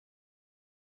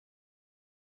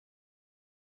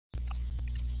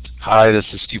Hi, this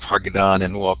is Steve Hargadon,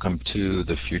 and welcome to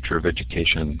The Future of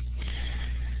Education.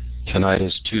 Tonight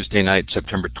is Tuesday night,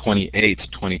 September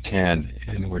 28th, 2010,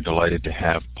 and we're delighted to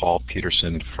have Paul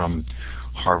Peterson from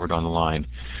Harvard on the line.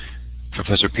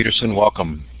 Professor Peterson,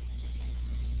 welcome.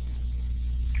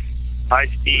 Hi,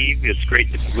 Steve. It's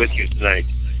great to be with you tonight.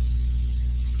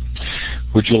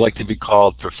 Would you like to be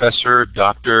called Professor,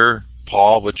 Doctor,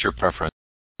 Paul? What's your preference?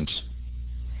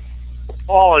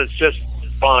 Paul is just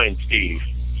fine, Steve.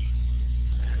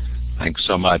 Thanks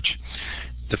so much.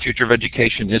 The Future of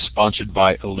Education is sponsored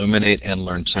by Illuminate and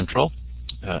Learn Central.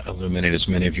 Illuminate, as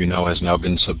many of you know, has now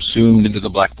been subsumed into the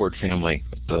Blackboard family.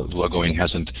 The logoing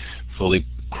hasn't fully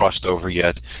crossed over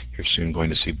yet. You're soon going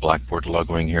to see Blackboard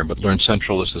logoing here, but Learn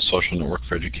Central is the social network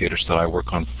for educators that I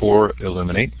work on for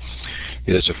Illuminate.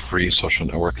 It is a free social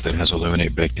network that has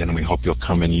Illuminate baked in, and we hope you'll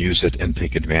come and use it and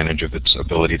take advantage of its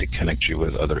ability to connect you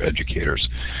with other educators.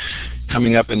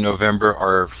 Coming up in November,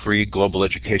 our free Global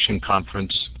Education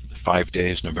Conference, 5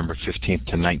 days, November 15th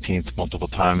to 19th, multiple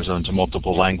time zones,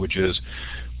 multiple languages,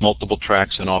 multiple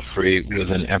tracks, and all free with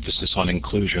an emphasis on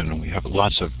inclusion. We have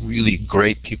lots of really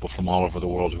great people from all over the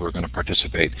world who are going to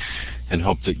participate, and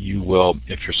hope that you will,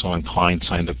 if you're so inclined,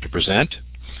 sign up to present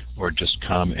or just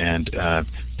come and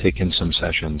take in some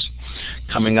sessions.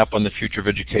 Coming up on the Future of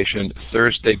Education,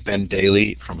 Thursday, Ben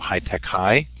Daly from High Tech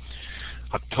High.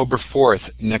 October 4th,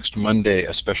 next Monday,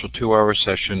 a special 2-hour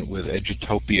session with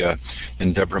Edutopia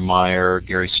and Deborah Meyer,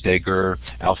 Gary Steger,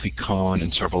 Alfie Cohn,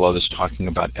 and several others talking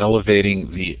about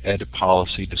elevating the ed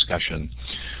policy discussion.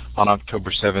 On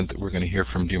October 7th, we're going to hear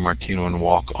from DiMartino and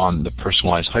Walk on the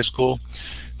personalized high school.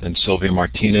 Then Sylvia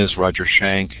Martinez, Roger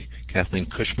Shank, Kathleen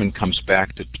Cushman comes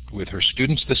back with her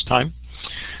students this time.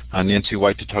 Nancy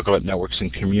White to talk about networks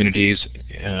and communities.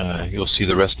 You'll see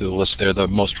the rest of the list there. The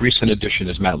most recent addition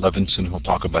is Matt Levinson, who'll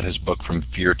talk about his book From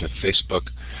Fear to Facebook.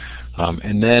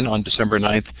 And then on December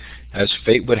 9th, as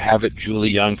fate would have it,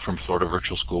 Julie Young from Florida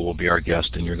Virtual School will be our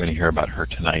guest, and you're going to hear about her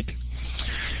tonight.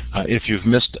 If you've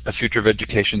missed a Future of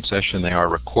Education session, they are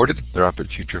recorded. They're up at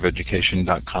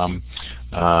futureofeducation.com.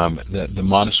 The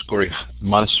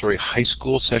Montessori High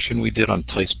School session we did on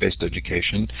place-based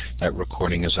education, that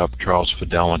recording is up. Charles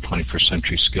Fidel on 21st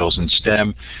Century Skills in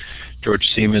STEM. George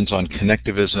Siemens on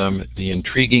connectivism. The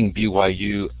intriguing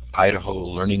BYU Idaho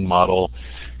learning model.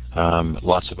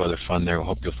 Lots of other fun there. I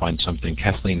hope you'll find something.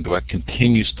 Kathleen Dweck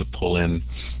continues to pull in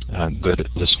good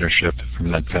listenership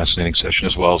from that fascinating session,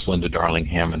 as well as Linda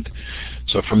Darling-Hammond.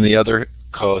 So from the other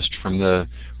coast, from the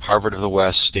Harvard of the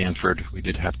West, Stanford, we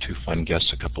did have 2 fun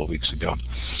guests a couple of weeks ago.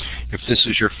 If this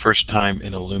is your first time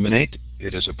in Illuminate,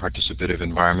 it is a participative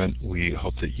environment. We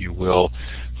hope that you will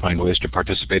find ways to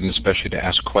participate, and especially to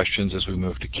ask questions as we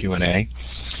move to Q&A.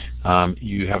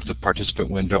 You have the participant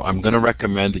window. I'm going to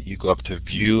recommend that you go up to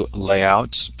View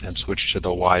Layouts and switch to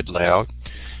the wide layout.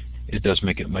 It does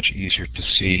make it much easier to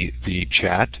see the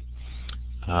chat.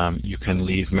 You can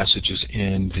leave messages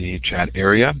in the chat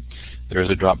area. There is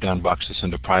a drop-down box to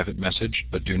send a private message,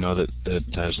 but do know that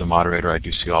as the moderator, I do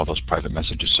see all those private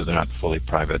messages, so they're not fully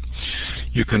private.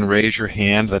 You can raise your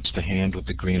hand. That's the hand with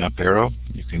the green up arrow.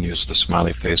 You can use the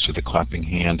smiley face or the clapping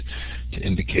hand to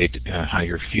indicate how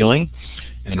you're feeling.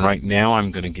 And right now, I'm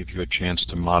going to give you a chance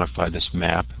to modify this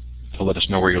map to let us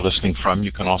know where you're listening from.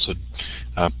 You can also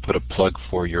put a plug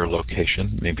for your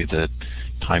location, maybe the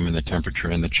time and the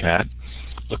temperature in the chat.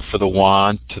 Look for the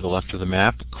wand to the left of the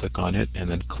map, click on it, and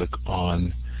then click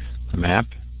on the map.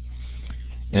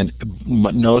 And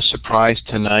no surprise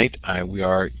tonight, we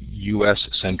are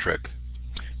U.S.-centric.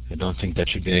 I don't think that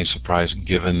should be any surprise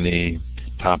given the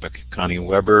topic. Connie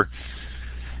Weber.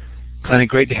 Connie,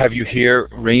 great to have you here.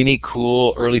 Rainy,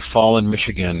 cool, early fall in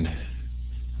Michigan.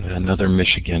 Another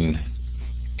Michigan.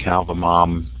 Calva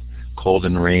Mom, cold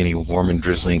and rainy, warm and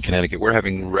drizzly in Connecticut. We're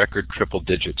having record triple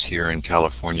digits here in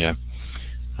California.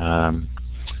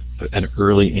 An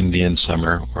early Indian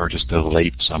summer or just a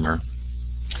late summer.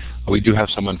 We do have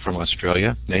someone from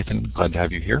Australia. Nathan, glad to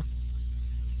have you here.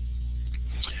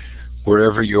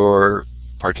 Wherever you're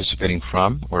participating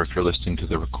from, or if you're listening to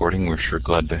the recording, we're sure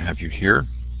glad to have you here,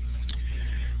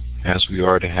 as we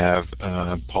are to have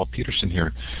Paul Peterson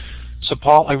here. So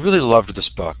Paul, I really loved this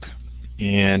book,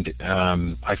 and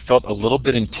I felt a little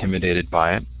bit intimidated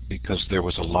by it because there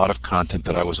was a lot of content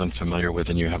that I was unfamiliar with,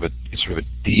 and you have a sort of a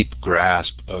deep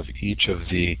grasp of each of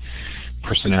the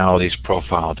personalities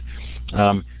profiled.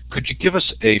 Could you give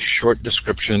us a short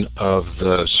description of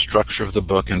the structure of the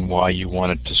book and why you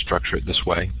wanted to structure it this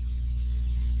way?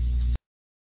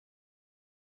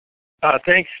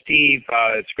 Thanks, Steve.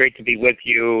 It's great to be with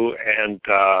you, and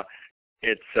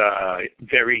it's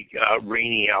very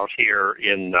rainy out here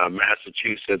in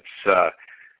Massachusetts.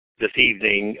 this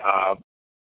evening.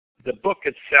 The book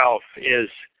itself is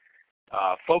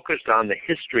focused on the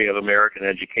history of American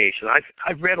education.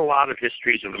 I've read a lot of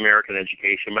histories of American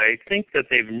education, but I think that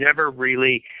they've never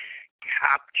really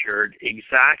captured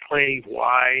exactly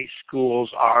why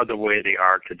schools are the way they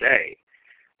are today.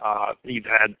 You've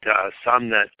had some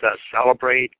that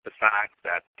celebrate the fact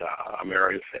that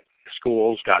American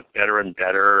schools got better and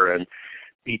better and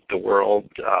beat the world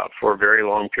for a very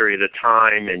long period of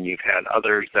time, and you've had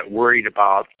others that worried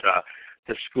about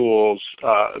the schools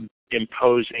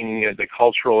imposing the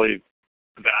cultural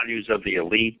values of the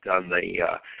elite on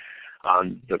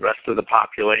the rest of the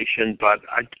population. But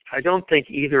I don't think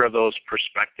either of those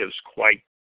perspectives quite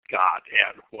got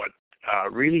at what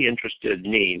really interested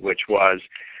me, which was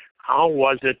how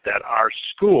was it that our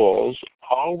schools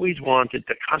always wanted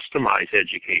to customize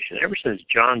education ever since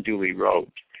John Dewey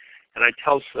wrote. And I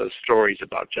tell stories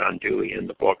about John Dewey in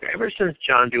the book. Ever since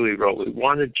John Dewey wrote, we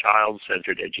wanted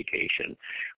child-centered education.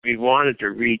 We wanted to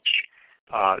reach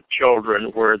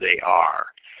children where they are.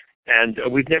 And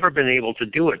we've never been able to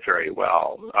do it very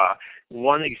well.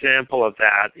 One example of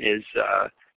that is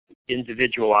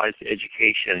individualized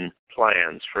education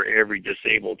plans for every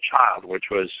disabled child, which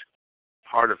was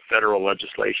part of federal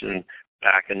legislation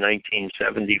back in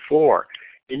 1974.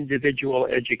 Individual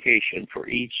education for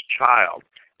each child.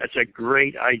 That's a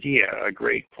great idea, a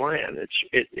great plan.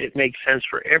 It makes sense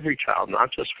for every child,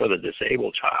 not just for the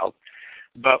disabled child.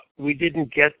 But we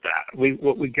didn't get that.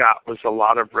 What we got was a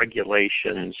lot of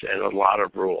regulations and a lot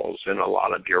of rules and a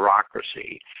lot of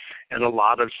bureaucracy and a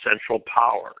lot of central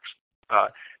powers.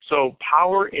 So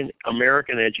power in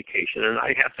American education, and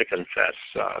I have to confess,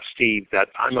 Steve, that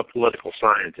I'm a political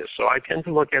scientist, so I tend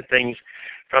to look at things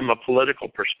from a political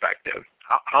perspective.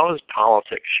 How is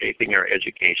politics shaping our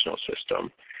educational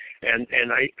system? And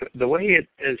the way it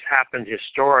has happened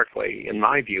historically, in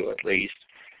my view at least,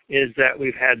 is that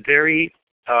we've had very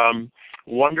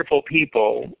wonderful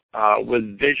people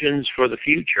with visions for the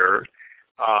future,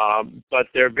 but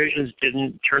their visions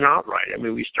didn't turn out right. I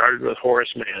mean, we started with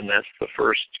Horace Mann. That's the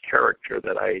first character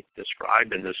that I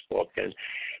described in this book, and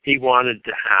he wanted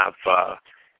to have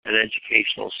an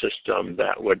educational system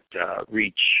that would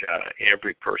reach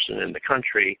every person in the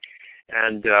country.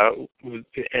 And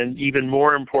even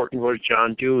more important was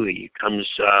John Dewey, comes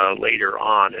later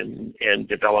on and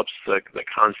develops the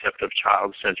concept of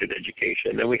child-centered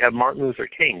education. Then we have Martin Luther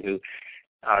King, who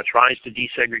tries to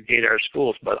desegregate our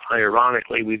schools, but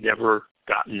ironically, we've never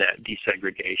gotten that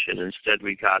desegregation. Instead,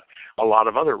 we got a lot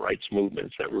of other rights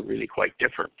movements that were really quite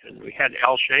different. And we had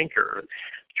Al Shanker, a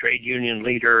trade union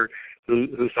leader,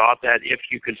 who thought that if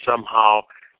you could somehow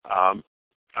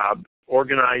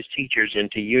organize teachers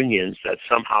into unions, that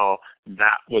somehow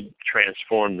that would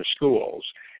transform the schools.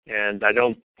 And I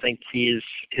don't think his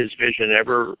vision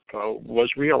ever was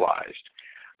realized.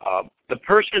 The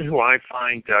person who I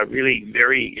find really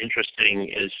very interesting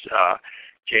is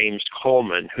James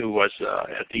Coleman, who was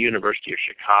at the University of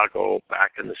Chicago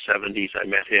back in the 70s. I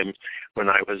met him when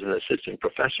I was an assistant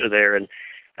professor there, and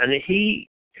he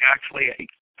actually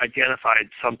identified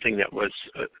something that was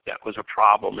a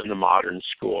problem in the modern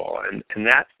school, and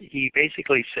that he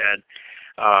basically said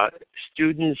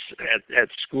students at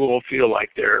school feel like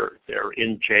they're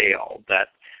in jail, that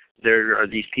there are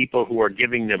these people who are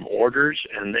giving them orders,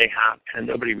 and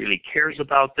nobody really cares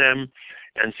about them,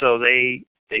 and so they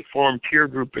form peer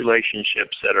group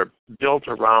relationships that are built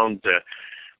around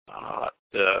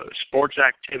the sports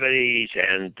activities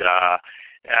and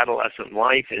adolescent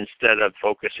life instead of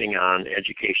focusing on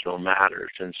educational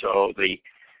matters. And so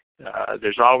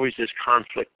there's always this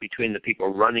conflict between the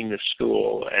people running the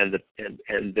school and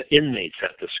the inmates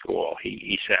at the school,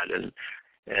 he said.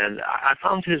 And I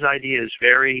found his ideas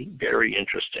very, very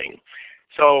interesting.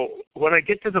 So when I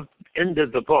get to the end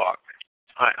of the book,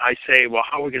 I say, well,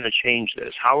 how are we going to change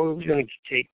this? How are we going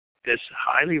to take this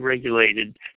highly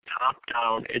regulated,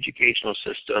 top-down educational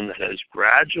system that has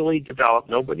gradually developed?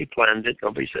 Nobody planned it.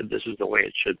 Nobody said this is the way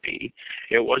it should be.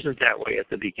 It wasn't that way at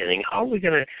the beginning. How are we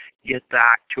going to get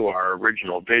back to our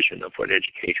original vision of what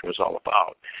education was all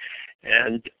about?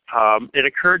 And it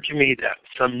occurred to me that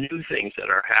some new things that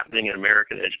are happening in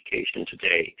American education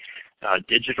today,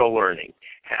 digital learning,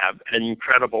 have an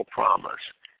incredible promise,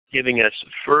 giving us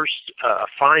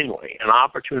finally an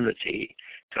opportunity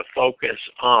to focus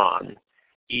on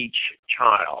each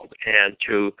child and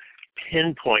to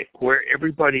pinpoint where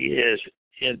everybody is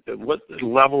and what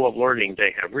level of learning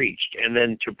they have reached, and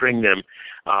then to bring them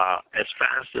as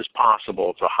fast as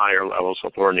possible to higher levels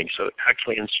of learning. So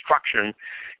actually instruction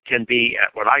can be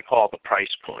at what I call the price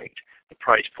point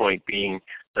being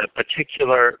the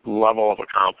particular level of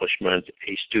accomplishment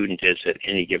a student is at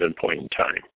any given point in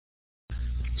time.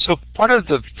 So part of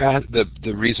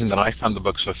the reason that I found the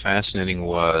book so fascinating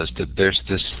was that there's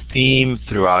this theme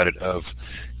throughout it of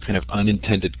kind of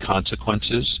unintended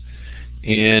consequences,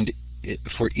 and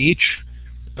for each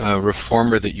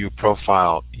reformer that you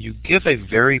profile, you give a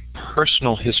very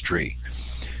personal history.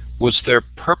 Was there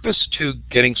purpose to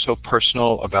getting so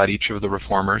personal about each of the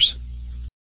reformers?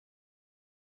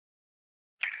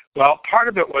 Well, part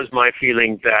of it was my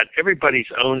feeling that everybody's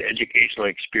own educational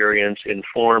experience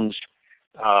informs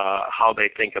how they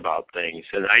think about things.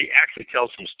 And I actually tell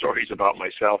some stories about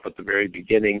myself at the very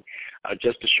beginning,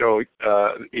 just to show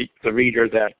the reader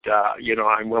that,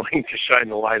 I'm willing to shine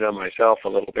the light on myself a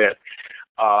little bit.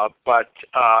 But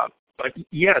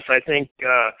yes, I think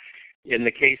in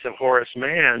the case of Horace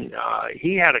Mann,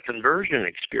 he had a conversion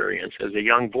experience as a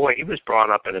young boy. He was brought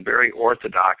up in a very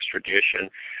orthodox tradition,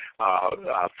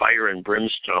 fire and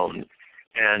brimstone,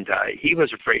 and he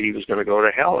was afraid he was going to go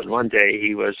to hell. And one day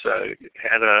he was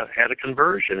had a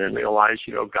conversion and realized,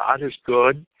 God is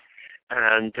good,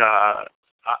 and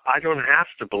I don't have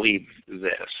to believe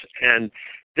this. And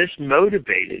this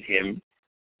motivated him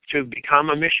to become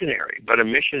a missionary, but a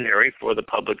missionary for the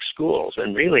public schools.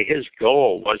 And really his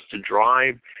goal was to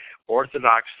drive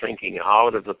orthodox thinking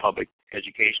out of the public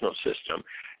educational system.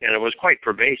 And it was quite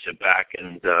pervasive back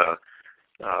in the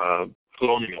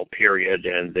colonial period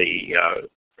and the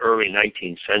early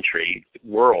 19th century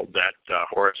world that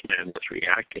Horace Mann was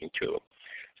reacting to.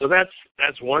 So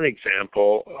that's one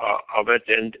example of it.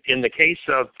 And in the case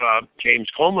of James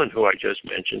Coleman, who I just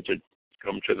mentioned, to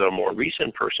come to the more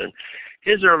recent person,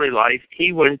 his early life,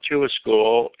 he went to a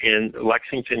school in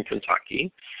Lexington,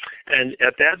 Kentucky, and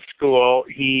at that school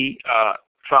he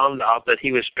found out that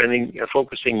he was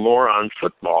focusing more on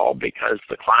football because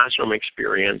the classroom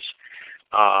experience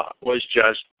was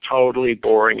just totally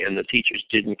boring, and the teachers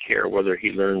didn't care whether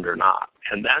he learned or not.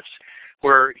 And that's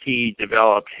where he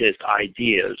developed his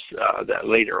ideas that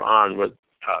later on would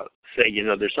say,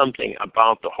 there's something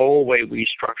about the whole way we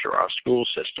structure our school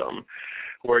system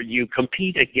where you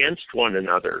compete against one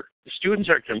another. The students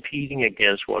are competing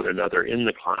against one another in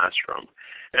the classroom,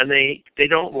 and they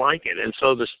don't like it. And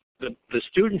so the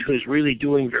student who's really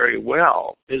doing very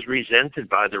well is resented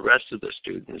by the rest of the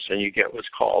students, and you get what's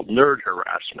called nerd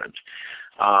harassment.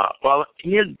 Well,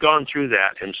 he had gone through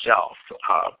that himself.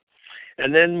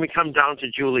 And then we come down to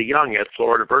Julie Young at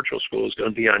Florida Virtual School, who's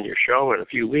going to be on your show in a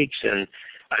few weeks, and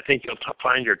I think you'll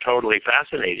find her totally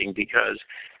fascinating because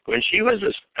when she was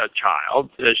a child,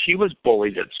 she was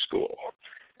bullied at school.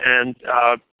 And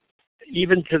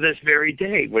even to this very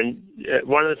day, when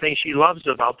one of the things she loves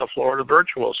about the Florida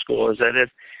Virtual School is that if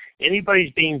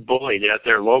anybody's being bullied at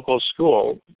their local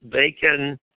school, they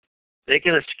can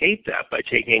escape that by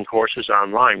taking courses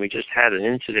online. We just had an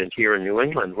incident here in New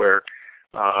England where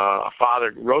a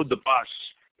father rode the bus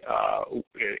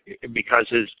because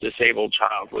his disabled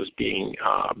child was being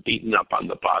beaten up on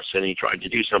the bus, and he tried to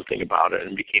do something about it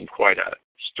and became quite a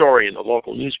story in the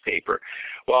local newspaper.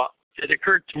 Well, it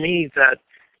occurred to me that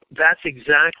that's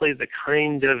exactly the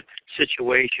kind of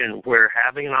situation where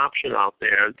having an option out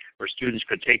there where students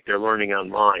could take their learning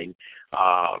online,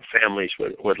 families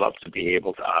would love to be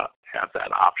able to have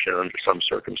that option under some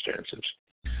circumstances.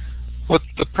 What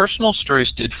the personal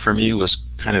stories did for me was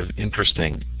kind of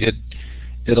interesting. It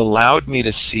allowed me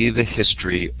to see the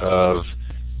history of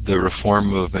the reform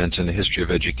movement and the history of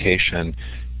education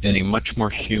in a much more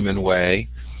human way,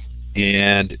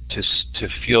 and to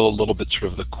feel a little bit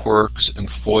sort of the quirks and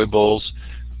foibles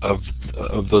of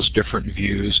those different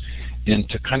views, and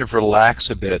to kind of relax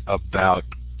a bit about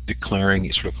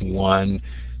declaring sort of one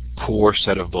core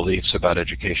set of beliefs about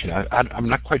education. I'm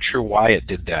not quite sure why it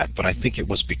did that, but I think it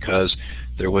was because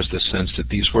there was this sense that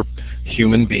these were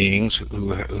human beings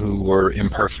who were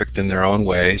imperfect in their own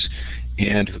ways,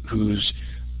 and whose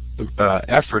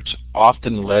efforts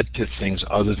often led to things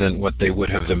other than what they would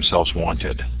have themselves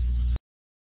wanted.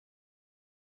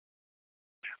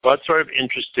 Well, it's sort of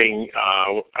interesting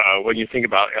when you think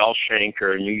about L.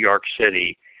 Shanker in New York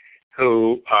City,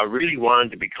 who really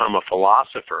wanted to become a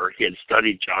philosopher. He had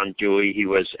studied John Dewey. He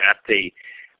was at the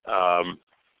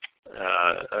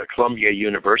Columbia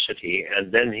University,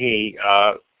 and then he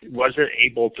wasn't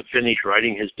able to finish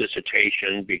writing his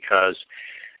dissertation because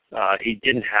he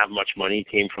didn't have much money.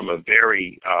 He came from a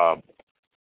very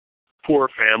poor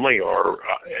family, or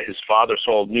his father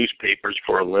sold newspapers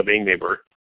for a living. They were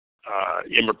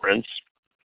immigrants.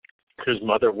 His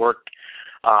mother worked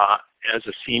as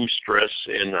a seamstress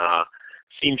in a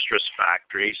seamstress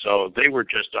factory, so they were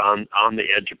just on the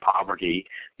edge of poverty.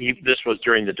 This was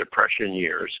during the Depression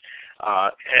years,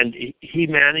 and he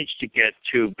managed to get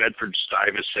to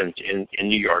Bedford-Stuyvesant in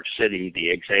New York City, the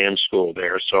exam school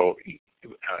there. So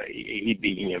he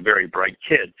being a very bright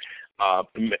kid,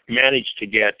 managed to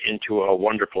get into a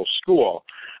wonderful school.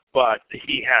 But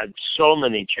he had so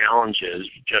many challenges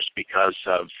just because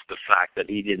of the fact that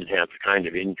he didn't have the kind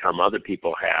of income other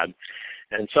people had.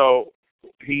 And so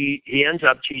he ends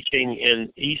up teaching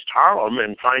in East Harlem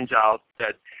and finds out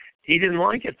that he didn't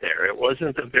like it there. It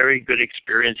wasn't a very good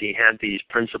experience. He had these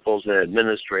principals and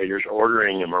administrators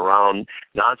ordering him around,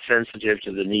 not sensitive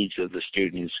to the needs of the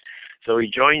students. So he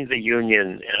joined the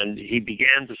union, and he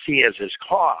began to see as his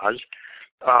cause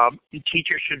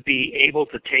teachers should be able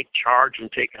to take charge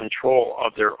and take control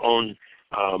of their own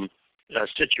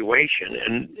situation.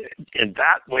 And in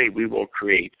that way, we will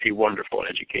create a wonderful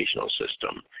educational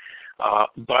system.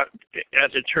 But as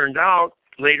it turned out,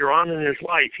 later on in his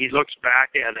life, he looks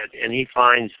back at it and he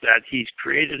finds that he's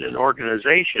created an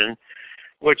organization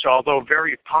which, although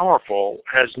very powerful,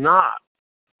 has not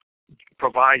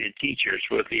provided teachers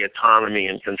with the autonomy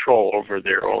and control over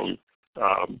their own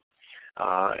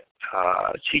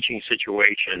teaching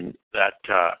situation that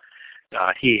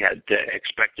he had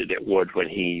expected it would when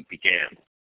he began.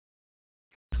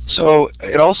 So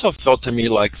it also felt to me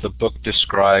like the book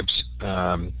describes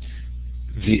a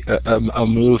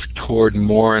move toward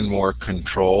more and more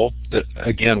control that,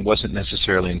 again, wasn't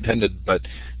necessarily intended, but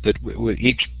that with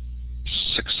each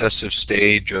successive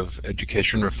stage of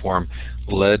education reform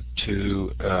led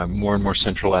to more and more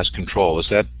centralized control.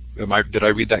 Did I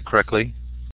read that correctly?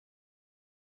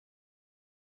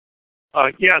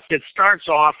 Yes, it starts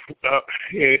off,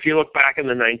 if you look back in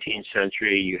the 19th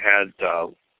century, you had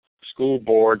school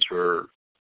boards were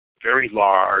very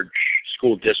large,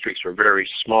 school districts were very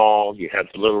small, you had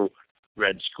the little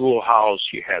red schoolhouse,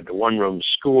 you had the one-room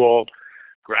school.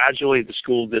 Gradually, the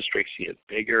school districts get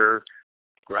bigger.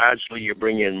 Gradually, you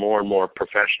bring in more and more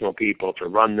professional people to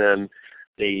run them.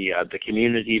 The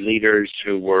community leaders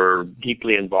who were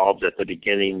deeply involved at the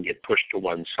beginning get pushed to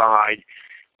one side.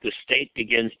 The state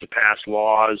begins to pass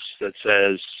laws that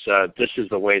says this is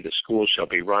the way the schools shall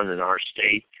be run in our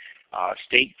state.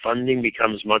 State funding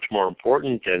becomes much more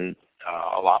important, and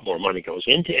a lot more money goes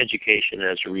into education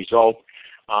as a result.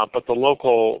 But the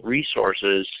local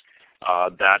resources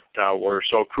that were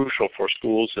so crucial for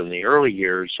schools in the early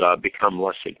years become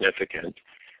less significant.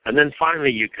 And then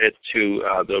finally you get to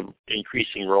the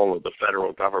increasing role of the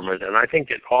federal government, and I think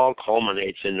it all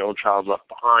culminates in No Child Left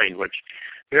Behind, which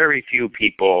very few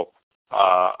people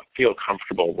feel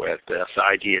comfortable with, this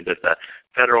idea that the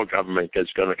federal government is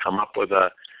going to come up with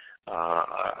a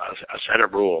set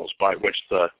of rules by which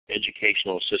the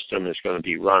educational system is going to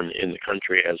be run in the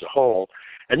country as a whole.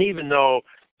 And even though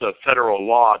the federal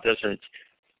law doesn't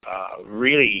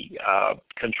really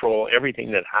control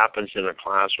everything that happens in a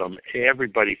classroom,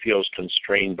 everybody feels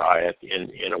constrained by it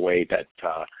in a way that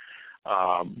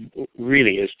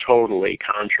really is totally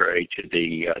contrary to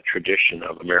the tradition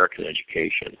of American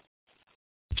education.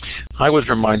 I was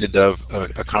reminded of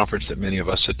a conference that many of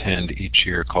us attend each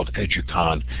year called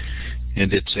EduCon,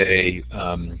 and it's a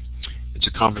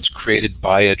conference created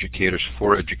by educators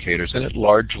for educators, and it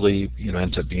largely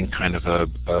ends up being kind of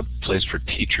a place for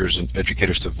teachers and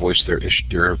educators to voice their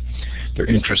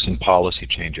interest in policy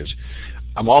changes.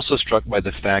 I'm also struck by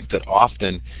the fact that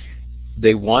often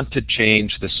they want to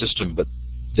change the system, but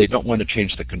they don't want to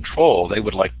change the control. They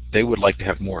would like to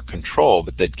have more control,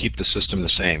 but they'd keep the system the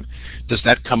same. Does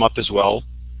that come up as well?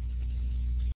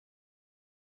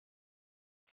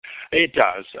 It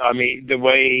does. I mean, the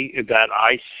way that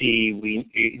I see we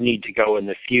need to go in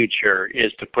the future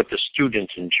is to put the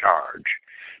student in charge.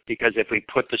 Because if we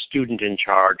put the student in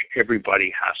charge,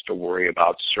 everybody has to worry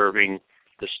about serving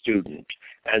the student.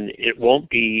 And it won't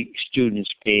be students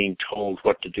being told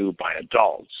what to do by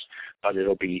adults, but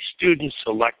it'll be students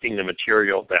selecting the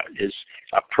material that is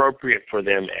appropriate for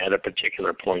them at a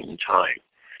particular point in time.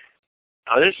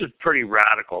 Now, this is pretty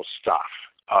radical stuff,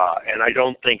 and I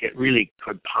don't think it really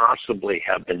could possibly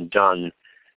have been done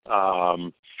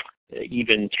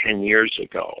even 10 years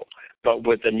ago. But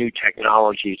with the new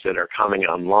technologies that are coming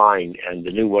online and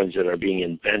the new ones that are being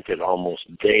invented almost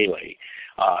daily,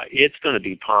 it's going to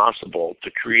be possible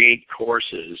to create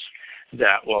courses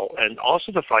that will, and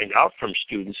also to find out from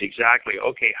students exactly,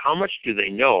 okay, how much do they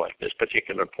know at this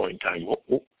particular point in time?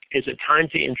 Is it time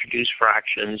to introduce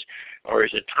fractions, or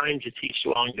is it time to teach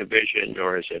long division,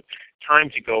 or is it time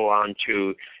to go on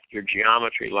to your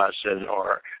geometry lesson,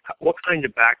 or what kind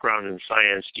of background in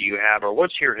science do you have, or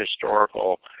what's your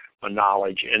historical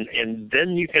knowledge, and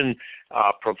then you can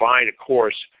provide a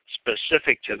course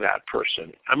specific to that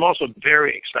person. I'm also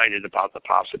very excited about the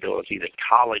possibility that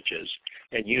colleges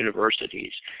and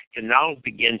universities can now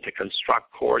begin to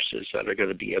construct courses that are going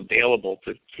to be available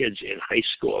to kids in high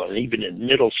school and even in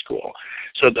middle school.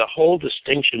 So the whole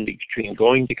distinction between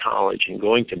going to college and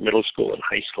going to middle school and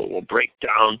high school will break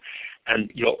down,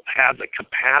 and you'll have the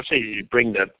capacity to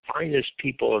bring the finest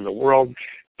people in the world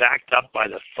backed up by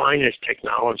the finest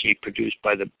technology produced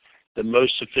by the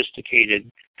most sophisticated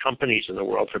companies in the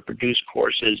world to produce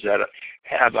courses that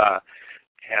have a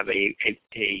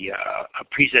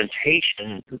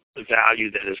presentation value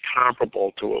that is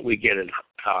comparable to what we get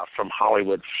from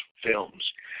Hollywood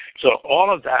films. So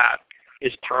all of that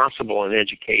is possible in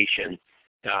education,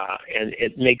 and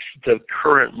it makes the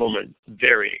current moment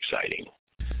very exciting.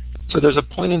 So there's a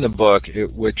point in the book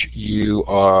at which you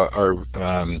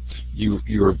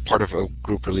you're part of a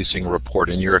group releasing a report,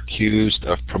 and you're accused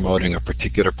of promoting a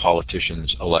particular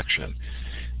politician's election,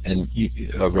 and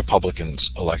a Republican's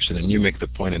election, and you make the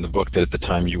point in the book that at the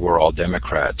time you were all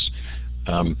Democrats.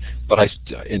 But as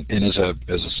a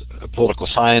political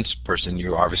science person,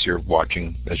 you obviously are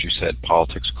watching, as you said,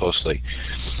 politics closely.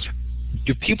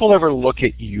 Do people ever look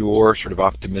at your sort of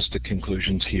optimistic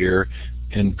conclusions here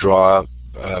and draw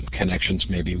connections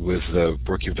maybe with the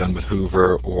work you've done with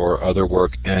Hoover or other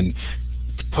work and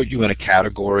put you in a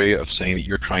category of saying that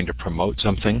you're trying to promote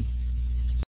something?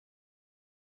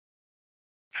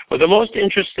 Well, the most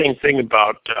interesting thing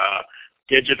about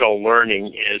digital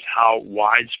learning is how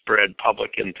widespread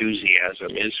public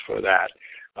enthusiasm is for that.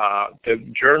 The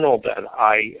journal that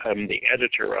I am the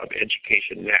editor of,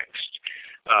 Education Next,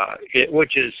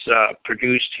 which is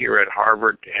produced here at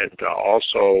Harvard and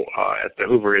also at the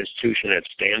Hoover Institution at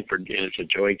Stanford, and it's a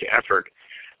joint effort.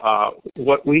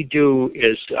 What we do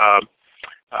is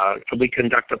we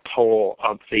conduct a poll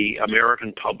of the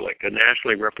American public, a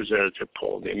nationally representative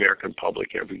poll of the American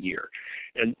public every year.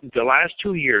 And the last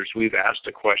 2 years we've asked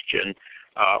a question,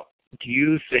 do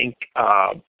you think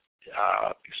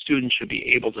students should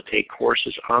be able to take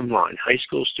courses online? High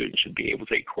school students should be able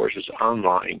to take courses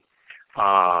online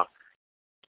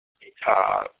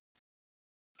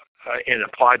and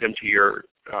apply them to your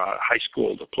high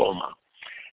school diploma.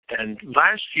 And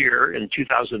last year, in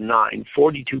 2009,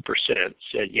 42%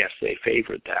 said yes, they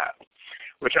favored that,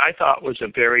 which I thought was a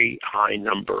very high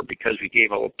number because we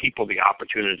gave people the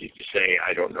opportunity to say,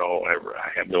 I don't know, I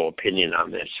have no opinion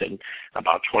on this, and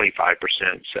about 25%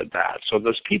 said that. So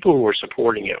those people who were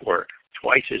supporting it were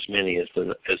twice as many as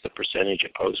the percentage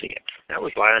opposing it. That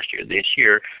was last year. This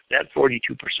year, that 42%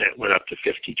 went up to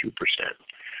 52%,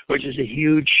 which is a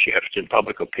huge shift in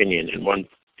public opinion in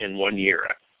one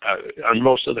year. On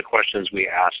most of the questions we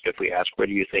ask, if we ask, what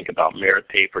do you think about merit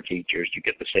pay for teachers, you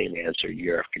get the same answer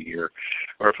year after year.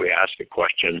 Or if we ask a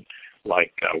question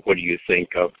like, what do you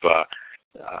think of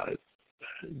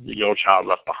No Child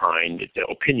Left Behind, the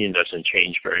opinion doesn't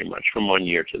change very much from one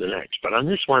year to the next. But on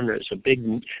this one, there's a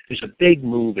big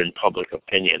move in public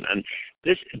opinion, and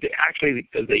actually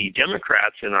the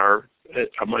Democrats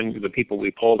among the people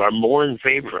we polled are more in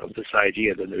favor of this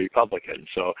idea than the Republicans.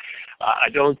 So I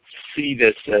don't see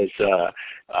this as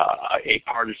a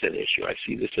partisan issue. I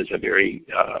see this as a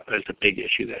big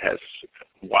issue that has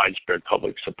widespread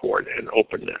public support and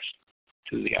openness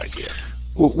to the idea.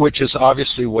 Which is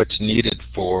obviously what's needed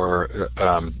for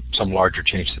some larger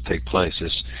change to take place,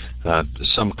 is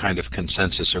some kind of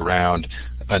consensus around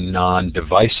a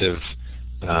non-divisive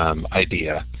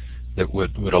idea that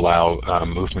would allow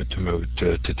movement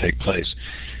to take place.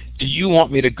 Do you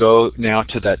want me to go now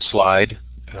to that slide,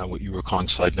 what you were calling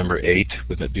slide number 8?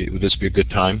 Would this be a good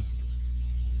time?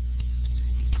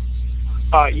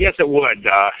 Yes, it would.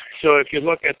 So if you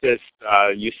look at this,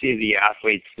 you see the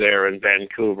athletes there in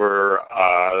Vancouver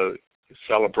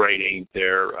celebrating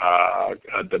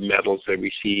the medals they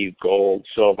received: gold,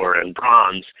 silver, and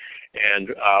bronze. And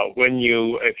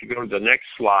if you go to the next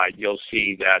slide, you'll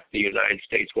see that the United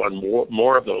States won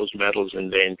more of those medals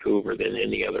in Vancouver than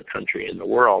any other country in the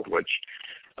world, which,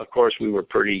 of course, we were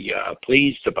pretty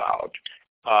pleased about.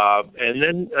 And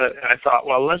then I thought,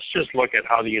 well, let's just look at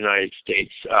how the United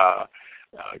States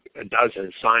does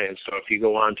in science. So if you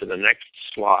go on to the next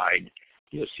slide,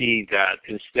 you'll see that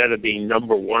instead of being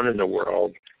number one in the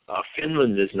world,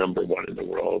 Finland is number one in the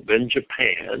world, then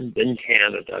Japan, then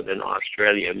Canada, then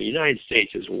Australia, and the United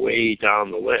States is way down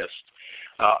the list.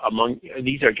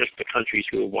 These are just the countries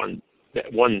who have won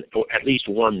at least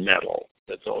one medal.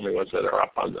 That's the only ones that are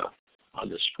up on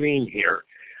the screen here.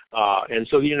 And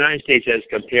so the United States, as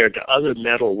compared to other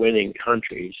medal-winning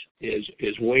countries,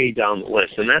 is way down the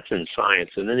list, and that's in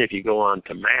science. And then if you go on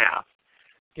to math,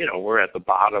 we're at the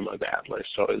bottom of that list.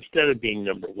 So instead of being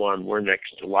number one, we're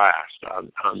next to last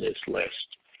on this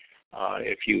list.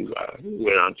 If you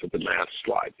went on to the math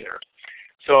slide there.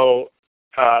 So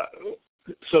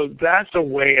that's a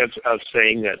way of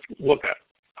saying that, look,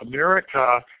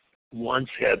 America once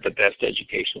had the best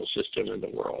educational system in the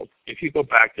world. If you go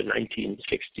back to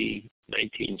 1960,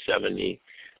 1970,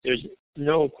 there's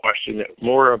no question that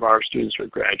more of our students were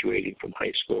graduating from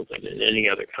high school than in any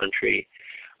other country.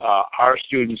 Our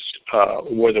students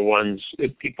were the ones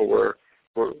that people were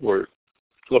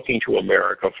looking to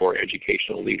America for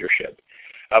educational leadership.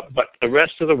 But the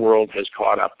rest of the world has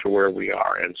caught up to where we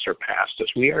are and surpassed us.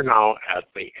 We are now at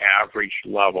the average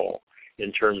level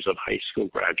in terms of high school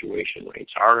graduation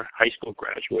rates. Our high school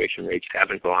graduation rates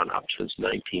haven't gone up since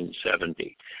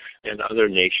 1970, and other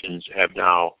nations have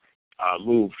now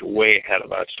moved way ahead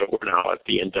of us. So we're now at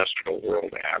the industrial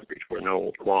world average. We're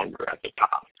no longer at the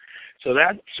top. So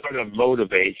that sort of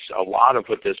motivates a lot of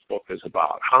what this book is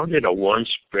about. How did a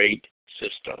once great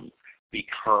system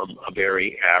become a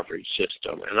very average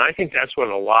system? And I think that's what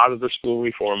a lot of the school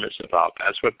reform is about.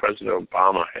 That's what President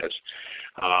Obama has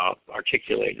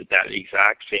articulated, that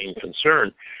exact same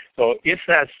concern. So if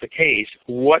that's the case,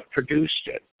 what produced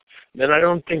it? Then I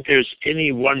don't think there's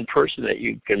any one person that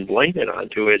you can blame it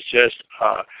onto. It's just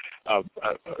a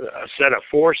set of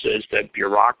forces that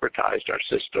bureaucratized our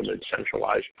system and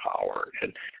centralized power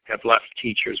and have left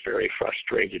teachers very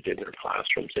frustrated in their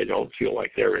classrooms. They don't feel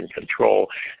like they're in control,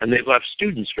 and they've left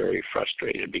students very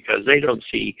frustrated because they don't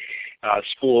see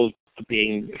schools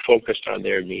being focused on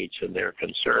their needs and their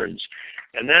concerns.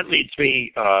 And that leads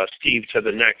me, Steve, to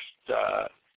the next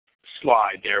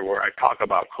slide there where I talk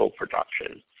about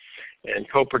co-production. And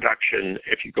co-production,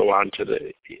 if you go on to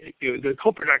the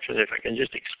co-production, if I can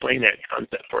just explain that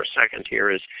concept for a second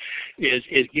here, is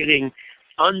getting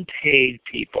unpaid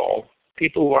people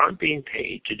who aren't being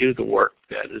paid to do the work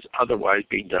that is otherwise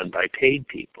being done by paid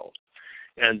people.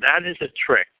 And that is a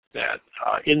trick that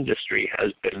industry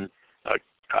has been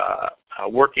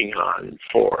working on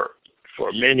for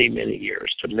many, many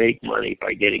years, to make money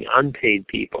by getting unpaid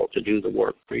people to do the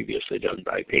work previously done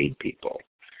by paid people.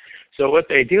 So what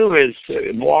they do is,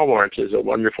 Walmart is a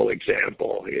wonderful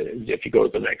example. If you go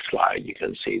to the next slide, you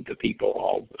can see the people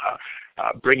all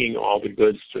bringing all the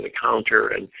goods to the counter,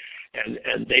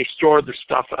 and they store the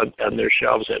stuff on their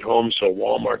shelves at home, so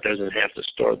Walmart doesn't have to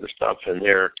store the stuff in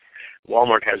there.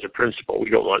 Walmart has a principle: we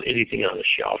don't want anything on the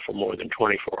shelf for more than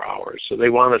 24 hours. So they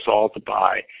want us all to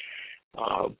buy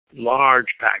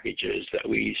large packages that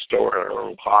we store in our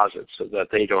own closets so that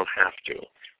they don't have to.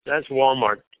 That's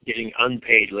Walmart getting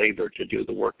unpaid labor to do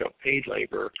the work of paid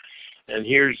labor. And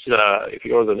here's, if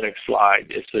you go to the next slide,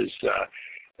 this is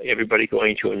everybody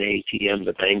going to an ATM.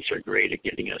 The banks are great at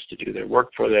getting us to do their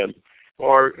work for them,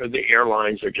 or the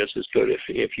airlines are just as good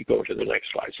if you go to the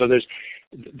next slide. So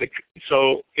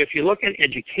so if you look at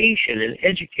education, in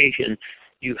education,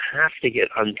 you have to get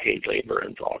unpaid labor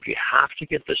involved. You have to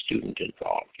get the student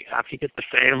involved. You have to get the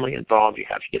family involved. You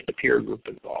have to get the peer group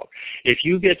involved. If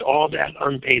you get all that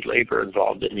unpaid labor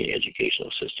involved in the educational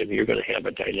system, you're going to have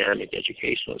a dynamic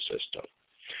educational system.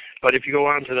 But if you go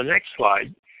on to the next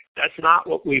slide, that's not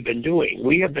what we've been doing.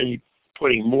 We have been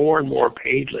putting more and more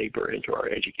paid labor into our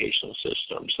educational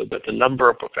system so that the number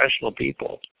of professional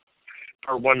people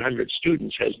per 100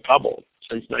 students has doubled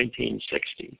since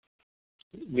 1960.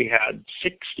 We had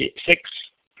 6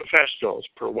 professionals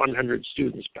per 100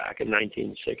 students back in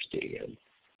 1960, and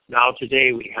now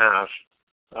today we have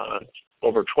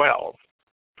over 12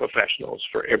 professionals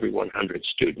for every 100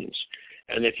 students.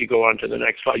 And if you go on to the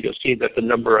next slide, you'll see that the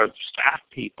number of staff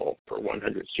people per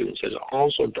 100 students has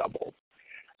also doubled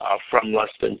from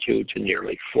less than 2 to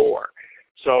nearly 4.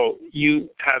 So you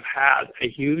have had a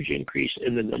huge increase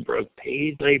in the number of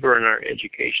paid labor in our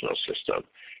educational system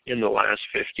in the last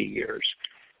 50 years.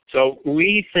 So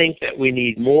we think that we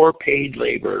need more paid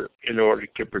labor in order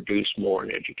to produce more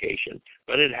in education.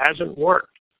 But it hasn't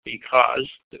worked because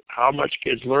how much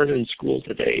kids learn in school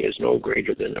today is no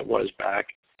greater than it was back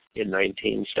in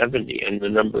 1970. And the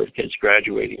number of kids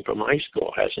graduating from high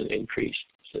school hasn't increased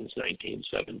since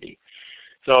 1970.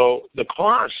 So the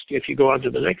cost, if you go on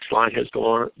to the next slide, has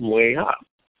gone way up.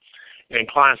 And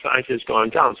class size has gone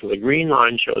down. So the green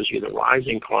line shows you the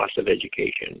rising cost of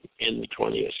education in the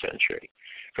 20th century.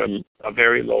 From a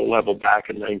very low level back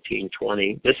in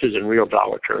 1920, this is in real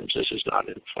dollar terms, this is not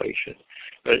inflation,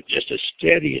 but just a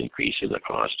steady increase in the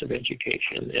cost of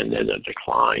education, and then a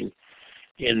decline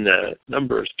in the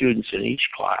number of students in each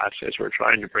class as we're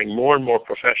trying to bring more and more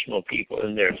professional people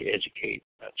in there to educate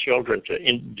children, to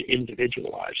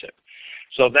individualize it.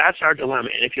 So that's our dilemma.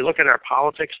 And if you look at our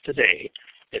politics today,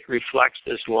 it reflects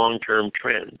this long-term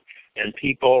trend. And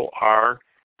people are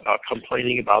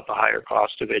complaining about the higher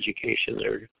cost of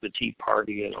education, the Tea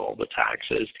Party and all the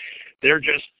taxes. They're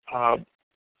just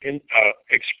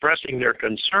expressing their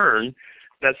concern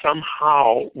that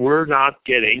somehow we're not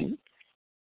getting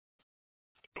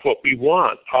what we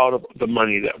want out of the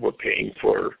money that we're paying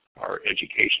for our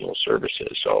educational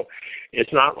services. So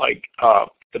it's not like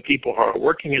the people who are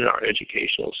working in our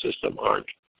educational system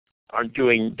aren't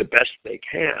doing the best they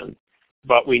can,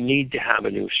 but we need to have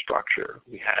a new structure.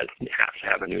 We have to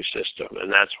have a new system,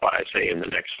 and that's why I say in the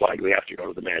next slide we have to go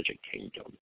to the Magic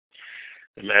Kingdom.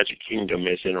 The Magic Kingdom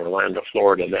is in Orlando,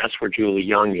 Florida, and that's where Julie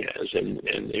Young is. And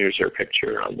here's her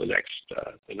picture on the next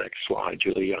slide.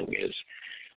 Julie Young is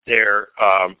there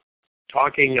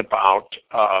talking about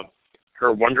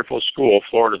her wonderful school,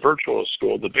 Florida Virtual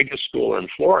School, the biggest school in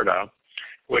Florida,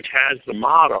 which has the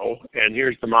motto, and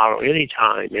here's the motto: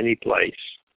 anytime, any place.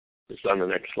 It's on the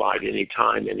next slide: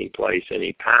 anytime, any place,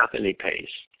 any path, any pace.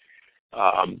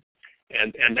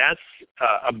 And that's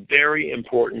a very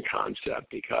important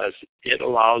concept because it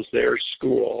allows their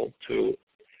school to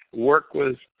work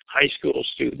with high school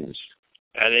students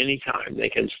at any time. They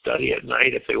can study at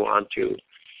night if they want to.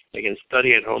 They can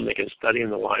study at home. They can study in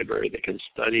the library. They can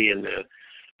study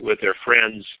with their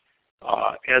friends.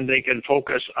 And they can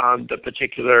focus on the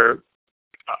particular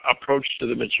approach to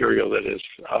the material that is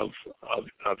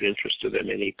of interest to them,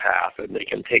 any path, and they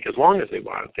can take as long as they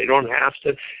want. They don't have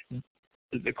to.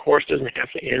 The course doesn't have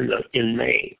to end in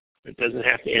May. It doesn't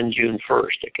have to end June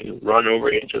 1st. It can run over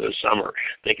into the summer.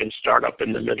 They can start up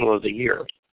in the middle of the year.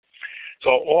 So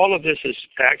all of this is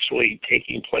actually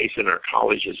taking place in our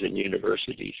colleges and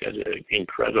universities at an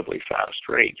incredibly fast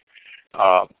rate.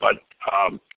 But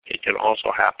it can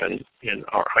also happen in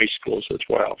our high schools as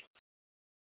well.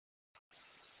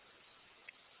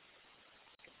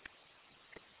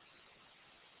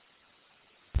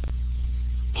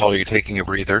 Paul, are you taking a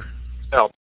breather? Now,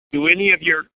 do you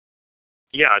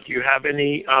have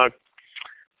any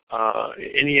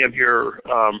of your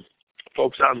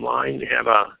folks online have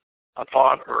a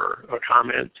thought or a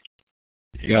comment?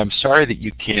 Yeah, I'm sorry that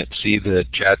you can't see the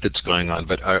chat that's going on,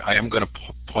 but I am going to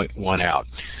point one out.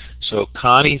 So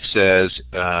Connie says,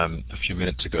 a few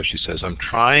minutes ago, she says, I'm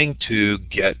trying to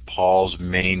get Paul's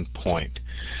main point.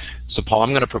 So Paul,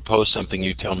 I'm going to propose something.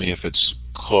 You tell me if it's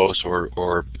close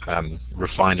or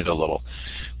refine it a little.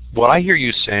 What I hear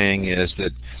you saying is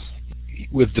that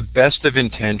with the best of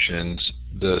intentions,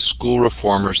 the school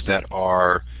reformers that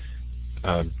are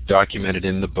documented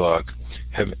in the book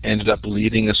have ended up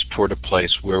leading us toward a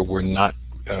place where we're not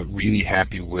really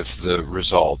happy with the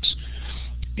results.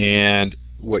 And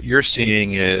what you're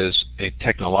seeing is a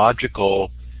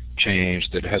technological change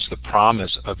that has the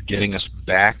promise of getting us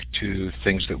back to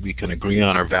things that we can agree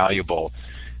on are valuable,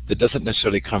 that doesn't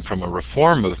necessarily come from a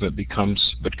reform movement,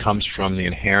 but comes from the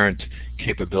inherent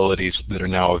capabilities that are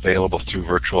now available through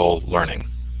virtual learning.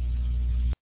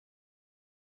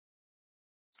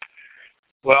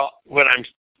 Well, what I'm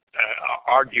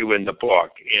argue in the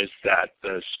book is that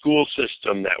the school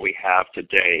system that we have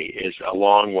today is a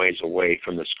long ways away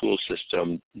from the school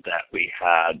system that we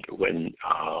had when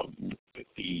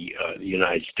the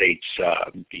United States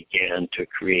began to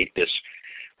create this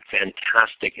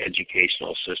fantastic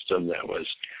educational system that was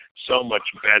so much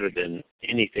better than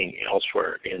anything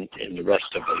elsewhere in the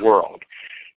rest of the world.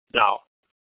 Now,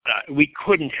 we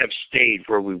couldn't have stayed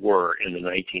where we were in the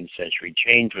 19th century.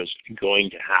 Change was going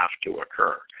to have to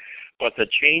occur. But the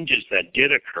changes that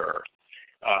did occur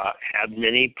had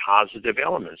many positive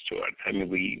elements to it. I mean,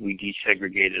 we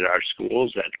desegregated our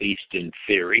schools, at least in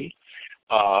theory.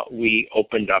 We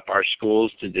opened up our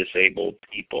schools to disabled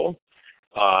people,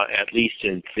 at least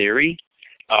in theory.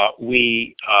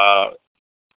 We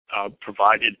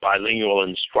provided bilingual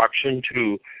instruction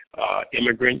to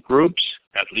immigrant groups,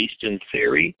 at least in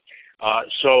theory.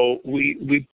 So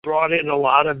we brought in a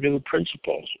lot of new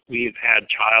principles. We've had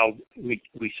we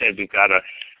said we've got to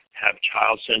have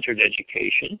child-centered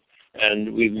education,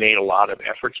 and we've made a lot of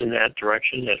efforts in that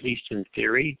direction, at least in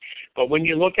theory. But when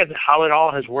you look at how it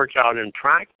all has worked out in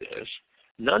practice,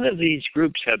 none of these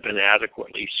groups have been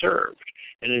adequately served.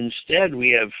 And instead,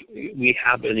 we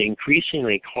have an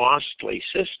increasingly costly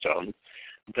system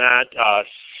that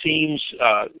seems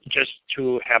just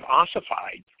to have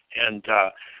ossified, and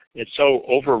it's so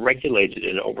over-regulated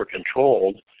and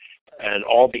over-controlled, and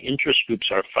all the interest groups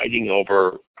are fighting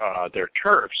over their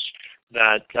turfs,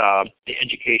 that the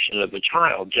education of the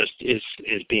child just is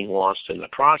being lost in the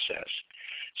process.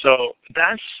 So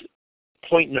that's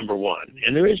point number one.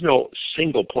 And there is no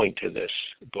single point to this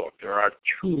book. There are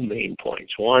two main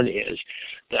points. One is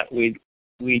that we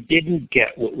we didn't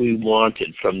get what we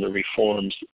wanted from the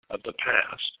reforms of the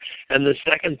past. And the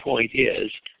second point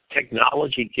is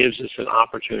technology gives us an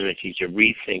opportunity to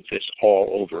rethink this all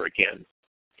over again.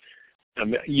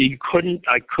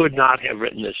 I could not have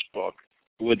written this book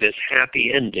with this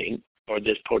happy ending or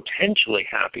this potentially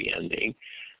happy ending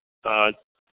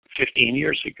 15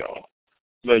 years ago.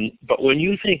 But when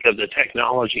you think of the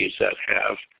technologies that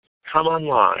have come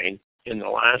online in the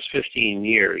last 15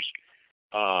 years,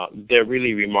 they're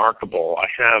really remarkable. I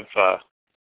have,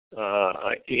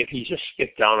 if you just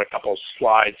skip down a couple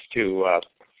slides to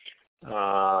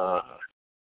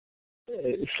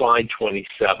slide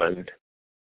 27,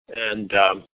 and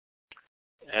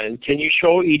can you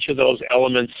show each of those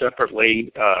elements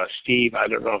separately, Steve? I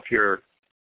don't know if your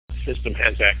system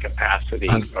has that capacity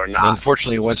or not.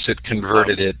 Unfortunately, once it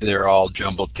converted it, they're all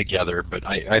jumbled together, but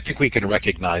I think we can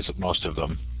recognize most of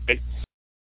them.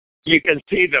 You can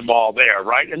see them all there,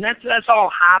 right? And that's all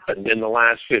happened in the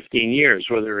last 15 years,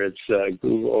 whether it's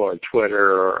Google or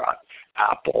Twitter or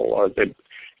Apple or the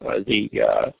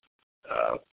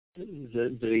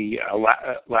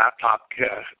laptop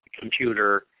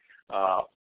computer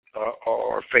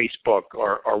or Facebook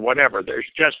or whatever. There's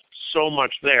just so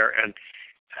much there, and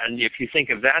if you think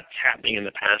of that's happening in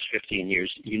the past 15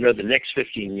 years, you know the next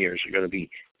 15 years are going to be,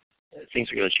 things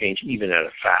are going to change even at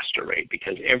a faster rate,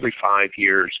 because every 5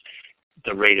 years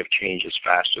the rate of change is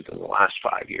faster than the last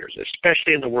 5 years,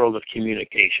 especially in the world of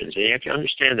communications. And you have to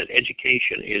understand that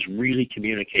education is really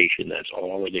communication. That's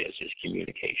all it is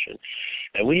communication.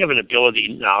 And we have an ability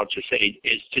now to say,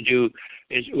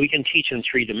 we can teach in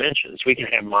 3 dimensions. We can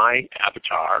have my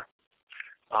avatar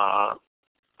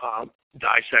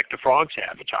dissect a frog's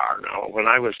avatar. Now, when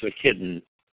I was a kid in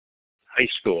high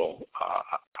school,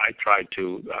 I tried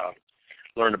to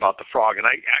learn about the frog, and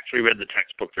I actually read the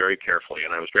textbook very carefully,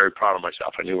 and I was very proud of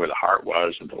myself. I knew where the heart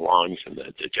was, and the lungs, and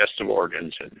the digestive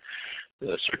organs, and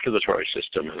the circulatory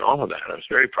system, and all of that. I was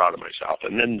very proud of myself.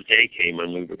 And then the day came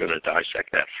when we were going to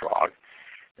dissect that frog,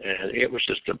 and it was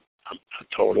just a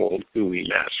total gooey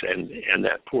mess, and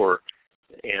that poor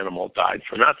animal died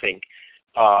for nothing.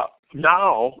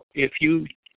 Now, if you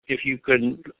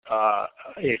can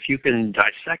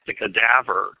dissect a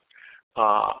cadaver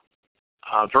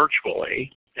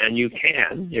virtually, and you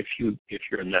can if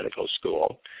you're in medical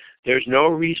school, there's no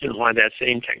reason why that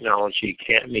same technology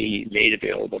can't be made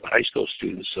available to high school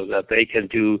students so that they can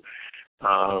do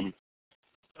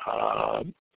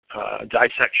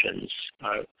dissections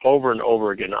over and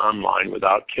over again online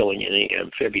without killing any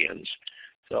amphibians.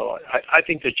 So I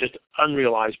think there's just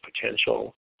unrealized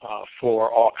potential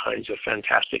for all kinds of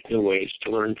fantastic new ways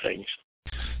to learn things.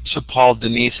 So Paul,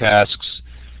 Denise asks,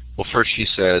 well, first she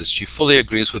says she fully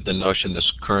agrees with the notion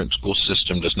this current school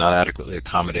system does not adequately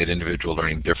accommodate individual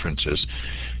learning differences.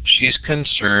 She's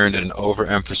concerned at an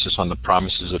overemphasis on the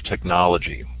promises of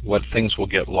technology. What things will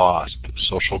get lost?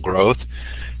 Social growth?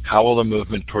 How will the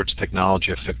movement towards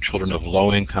technology affect children of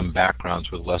low-income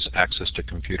backgrounds with less access to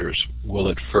computers? Will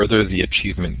it further the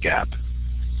achievement gap?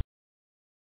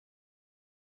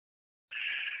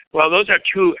 Well, those are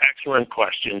 2 excellent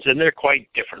questions, and they're quite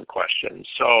different questions.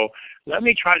 So let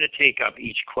me try to take up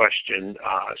each question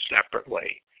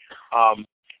separately.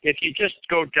 If you just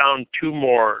go down 2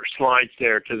 more slides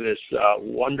there to this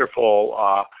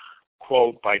wonderful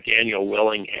quote by Daniel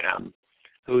Willingham,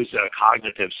 who's a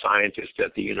cognitive scientist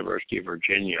at the University of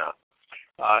Virginia.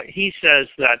 He says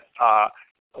that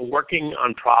working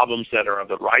on problems that are of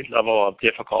the right level of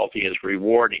difficulty is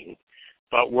rewarding,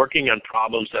 but working on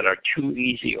problems that are too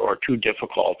easy or too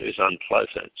difficult is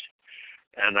unpleasant.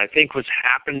 And I think what's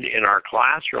happened in our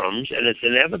classrooms, and it's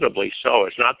inevitably so,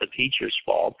 it's not the teacher's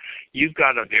fault, you've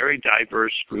got a very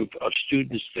diverse group of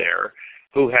students there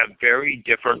who have very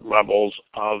different levels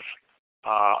of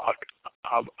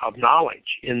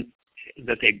knowledge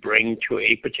that they bring to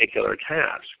a particular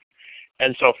task.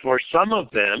 And so for some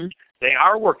of them, they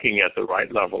are working at the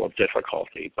right level of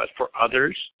difficulty, but for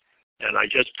others, and I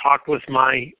just talked with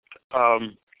my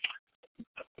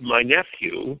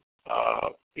nephew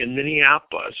in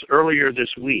Minneapolis earlier this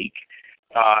week,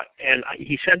 and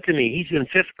he said to me, he's in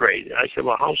 5th grade. I said,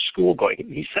 well, how's school going?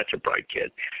 He's such a bright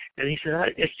kid. And he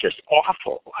said, it's just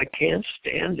awful. I can't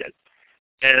stand it.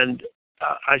 And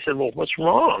I said, well, what's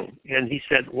wrong? And he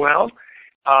said, well,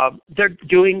 they're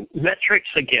doing metrics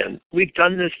again. We've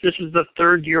done this. This is the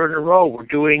 3rd year in a row. We're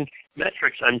doing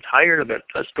metrics. I'm tired of it.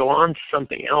 Let's go on to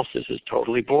something else. This is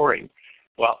totally boring.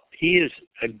 Well, he is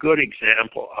a good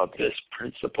example of this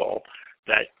principle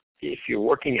that if you're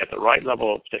working at the right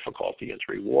level of difficulty, it's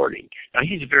rewarding. Now,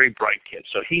 he's a very bright kid,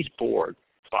 so he's bored.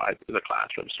 apply to the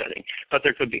classroom setting. But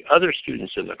there could be other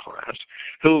students in the class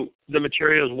who the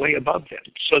material is way above them,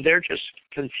 so they're just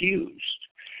confused.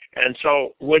 And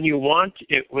so when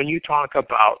you talk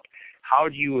about how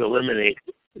do you eliminate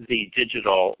the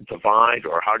digital divide,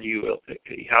 or how do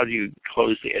you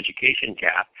close the education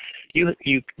gap,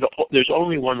 there's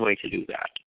only one way to do that.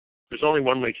 There's only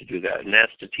one way to do that, and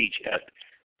that's to teach at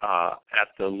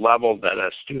the level that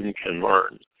a student can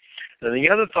learn. And the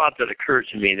other thought that occurred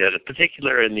to me, that in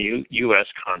particular in the U.S.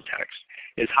 context,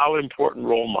 is how important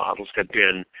role models have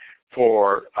been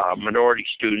for minority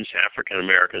students, African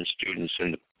American students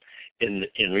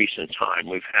in recent time.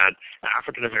 We've had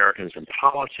African Americans in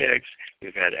politics,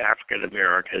 we've had African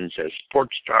Americans as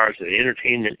sports stars in the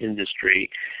entertainment industry,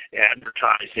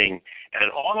 advertising,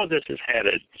 and all of this has had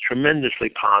a tremendously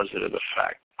positive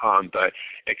effect on the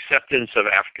acceptance of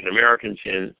African Americans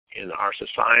in our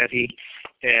society,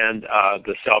 and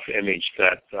the self-image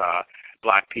that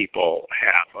black people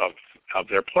have of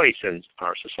their place in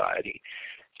our society.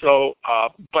 So,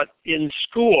 but in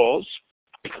schools,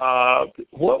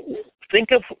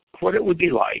 think of what it would be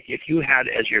like if you had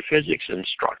as your physics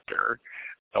instructor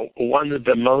one of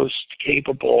the most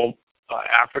capable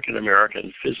African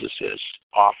American physicists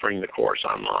offering the course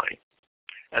online,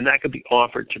 and that could be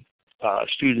offered to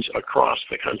students across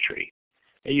the country.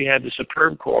 And you had the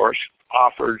superb course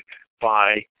offered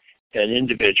by an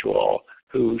individual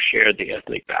who shared the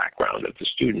ethnic background of the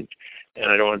student.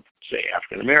 And I don't want to say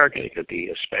African American, it could be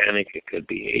Hispanic, it could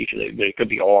be Asian, it could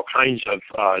be all kinds of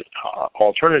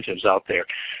alternatives out there.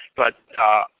 But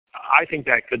I think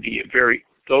that could be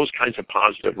those kinds of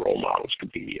positive role models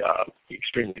could be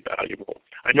extremely valuable.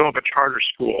 I know of a charter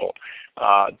school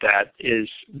that is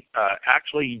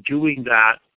actually doing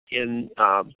that in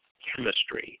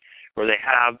chemistry, where they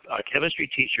have a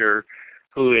chemistry teacher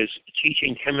who is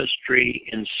teaching chemistry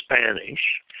in Spanish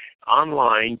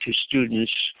online to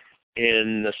students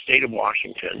in the state of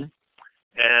Washington,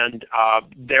 and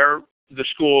the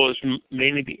school is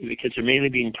the kids are mainly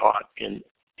being taught in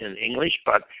English,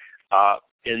 but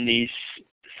in these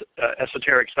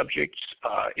esoteric subjects,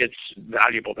 it's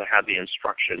valuable to have the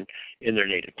instruction in their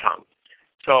native tongue.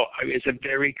 So it's a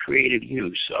very creative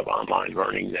use of online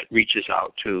learning that reaches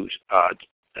out to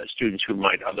students who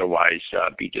might otherwise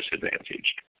be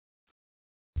disadvantaged.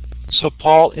 So,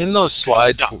 Paul, in those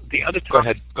slides, the other go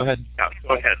ahead. Yeah,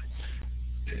 go ahead.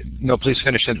 No, please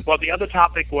finish it. Well, the other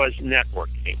topic was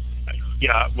networking.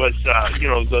 Yeah, was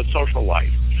the social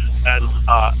life, and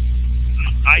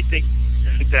I think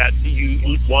that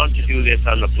you want to do this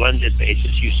on a blended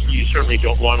basis. You certainly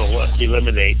don't want to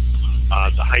eliminate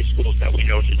the high schools that we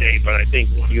know today, but I think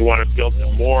you want to build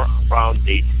them more around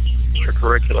the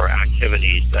extracurricular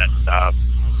activities that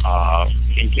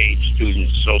engage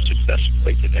students so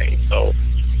successfully today. So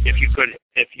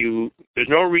there's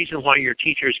no reason why your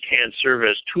teachers can't serve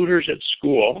as tutors at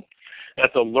school,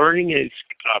 that the learning is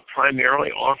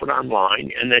primarily offered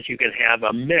online, and that you can have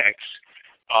a mix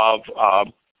of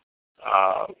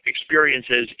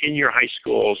experiences in your high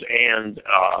schools and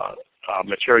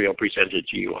material presented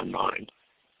to you online.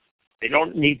 They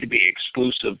don't need to be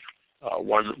exclusive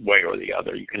one way or the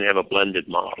other. You can have a blended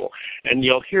model. And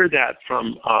you'll hear that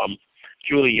from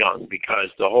Julie Young, because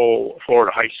the whole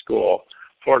Florida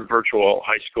virtual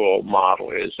high school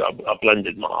model is a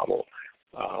blended model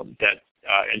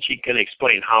and she can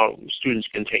explain how students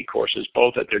can take courses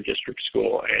both at their district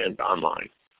school and online.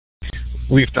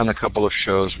 We've done a couple of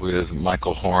shows with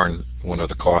Michael Horn, one of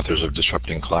the co-authors of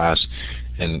Disrupting Class,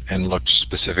 and looked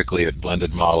specifically at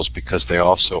blended models because they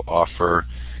also offer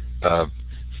a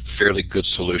fairly good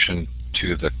solution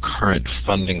to the current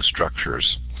funding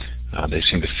structures. They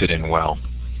seem to fit in well.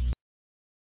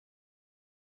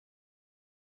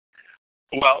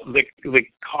 Well, the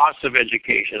costs of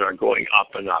education are going up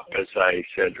and up, as I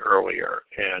said earlier,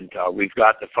 and we've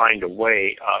got to find a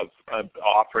way of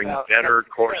offering better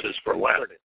courses for less.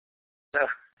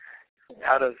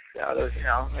 Out of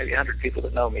maybe 100 people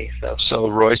that know me. So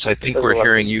Royce, I think we're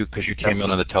hearing you because you came in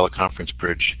on the teleconference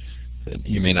bridge.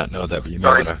 You may not know that, but you may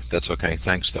want to. That's okay.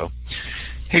 Thanks, though.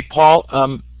 Hey, Paul,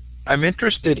 I'm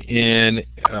interested in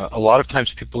a lot of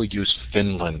times people use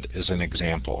Finland as an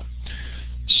example.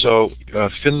 So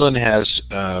Finland has,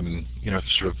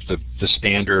 sort of the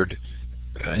standard,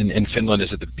 and Finland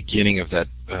is at the beginning of that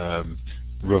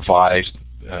revised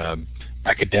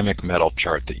academic medal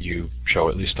chart that you show,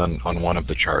 at least on one of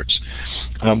the charts.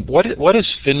 What has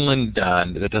Finland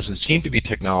done that doesn't seem to be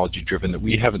technology driven that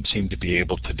we haven't seemed to be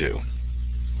able to do?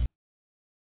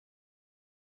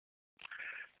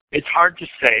 It's hard to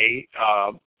say.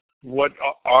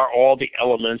 are all the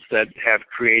elements that have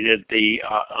created the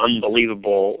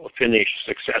unbelievable Finnish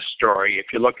success story?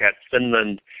 If you look at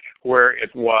Finland, where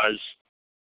it was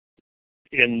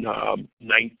in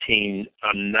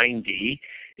 1990,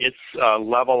 its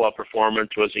level of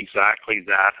performance was exactly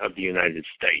that of the United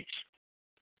States.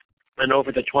 And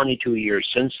over the 22 years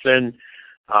since then,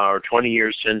 or 20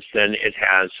 years since then, it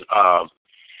has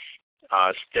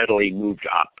steadily moved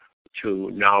up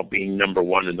to now being number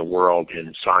one in the world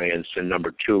in science and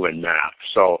number two in math.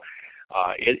 So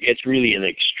it's really an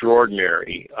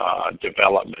extraordinary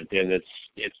development, and it's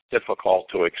difficult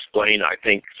to explain. I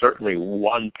think certainly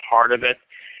one part of it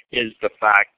is the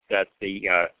fact that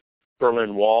the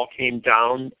Berlin Wall came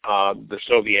down. The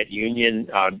Soviet Union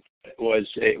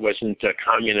wasn't a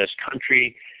communist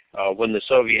country when the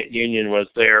Soviet Union was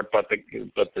there, but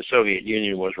the Soviet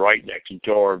Union was right next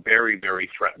door, very, very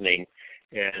threatening,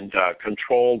 and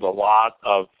controlled a lot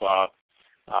of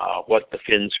what the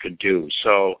Finns could do.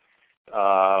 So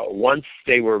once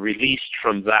they were released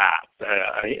from that,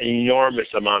 an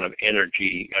enormous amount of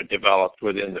energy developed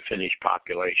within the Finnish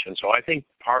population. So I think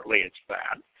partly it's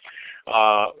that.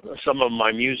 Some of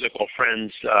my musical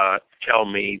friends tell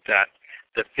me that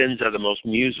the Finns are the most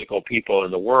musical people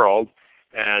in the world,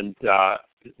 and that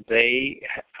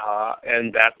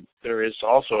there is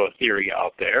also a theory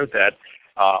out there that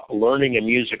learning a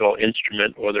musical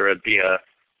instrument, whether it be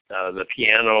the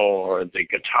piano or the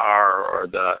guitar or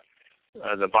the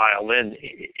violin,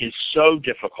 is so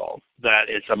difficult that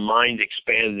it's a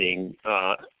mind-expanding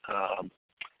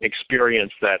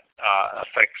experience that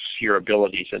affects your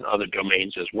abilities in other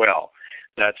domains as well.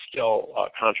 That's still a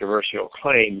controversial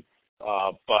claim,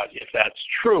 but if that's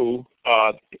true,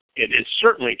 it is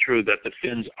certainly true that the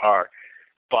Finns are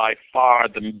by far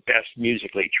the best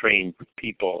musically trained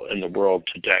people in the world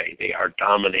today. They are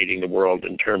dominating the world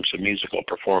in terms of musical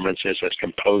performances as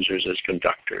composers, as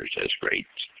conductors, as great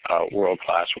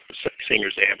world-class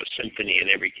singers. They have a symphony in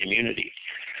every community.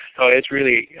 So it's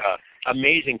really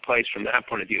amazing place from that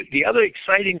point of view. The other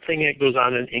exciting thing that goes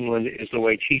on in England is the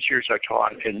way teachers are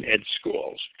taught in ed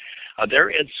schools.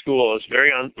 Their ed school is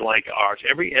very unlike ours.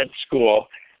 Every ed school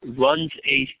runs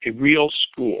a real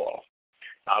school.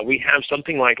 We have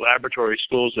something like laboratory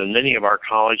schools in many of our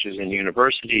colleges and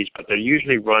universities, but they're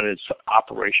usually run as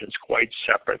operations quite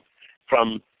separate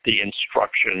from the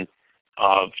instruction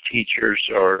of teachers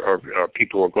or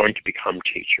people who are going to become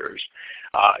teachers.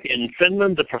 In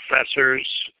Finland, the professors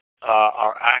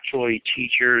are actually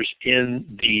teachers in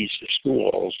these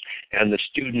schools, and the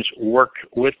students work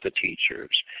with the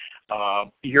teachers.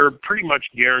 You're pretty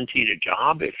much guaranteed a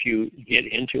job if you get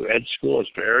into ed school. It's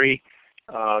very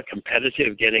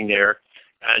competitive getting there,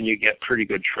 and you get pretty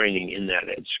good training in that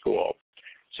ed school.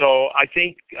 So I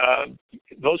think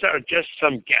those are just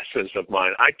some guesses of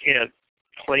mine. I can't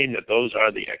claim that those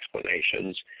are the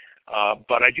explanations,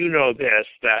 but I do know this,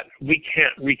 that we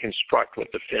can't reconstruct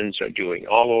what the Finns are doing.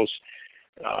 All those,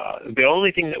 the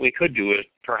only thing that we could do is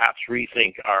perhaps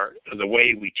rethink the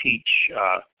way we teach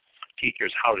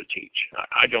teachers how to teach.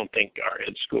 I don't think our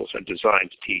ed schools are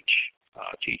designed to teach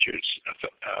teachers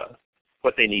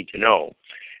what they need to know.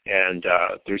 And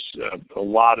there's a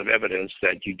lot of evidence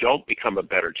that you don't become a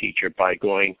better teacher by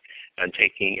going and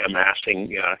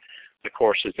amassing the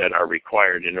courses that are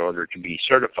required in order to be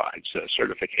certified. So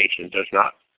certification does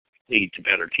not lead to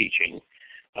better teaching.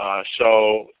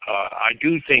 So I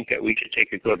do think that we should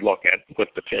take a good look at what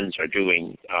the Finns are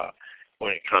doing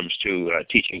when it comes to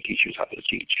teaching teachers how to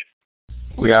teach.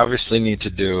 We obviously need to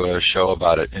do a show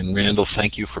about it. And Randall,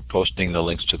 thank you for posting the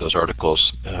links to those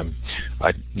articles.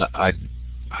 I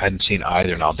hadn't seen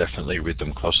either, and I'll definitely read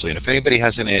them closely. And if anybody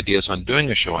has any ideas on doing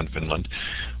a show on Finland,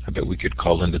 I bet we could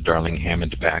call Linda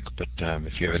Darling-Hammond back. But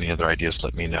if you have any other ideas,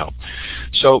 let me know.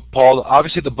 So, Paul,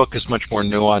 obviously the book is much more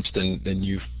nuanced than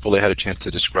you've fully had a chance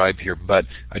to describe here, but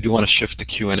I do want to shift to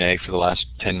Q&A for the last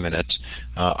 10 minutes.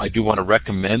 I do want to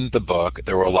recommend the book.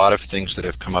 There were a lot of things that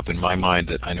have come up in my mind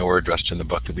that I know are addressed in the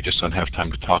book that we just don't have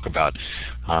time to talk about.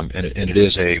 And it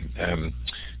is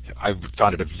I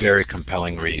found it a very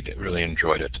compelling read. Really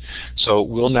enjoyed it. So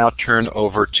we'll now turn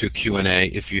over to Q&A.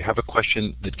 If you have a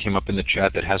question that came up in the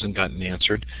chat that hasn't gotten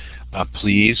answered,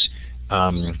 please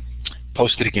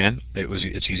post it again.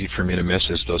 It's easy for me to miss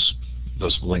as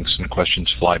those links and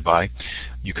questions fly by.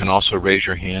 You can also raise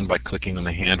your hand by clicking on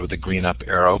the hand with the green up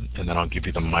arrow, and then I'll give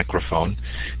you the microphone.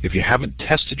 If you haven't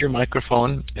tested your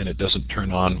microphone and it doesn't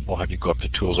turn on, we'll have you go up to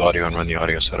Tools Audio and run the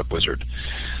Audio Setup Wizard.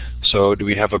 So do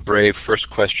we have a brave first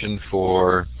question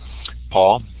for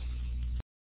Paul?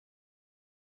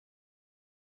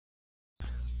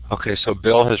 Okay, so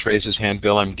Bill has raised his hand.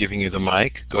 Bill, I'm giving you the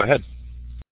mic. Go ahead.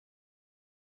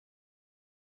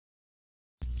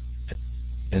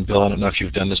 And Bill, I don't know if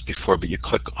you've done this before, but you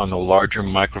click on the larger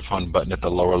microphone button at the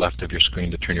lower left of your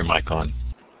screen to turn your mic on.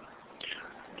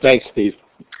 Thanks, Steve.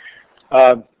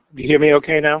 You hear me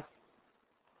okay now?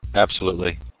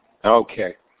 Absolutely.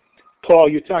 Okay. Paul,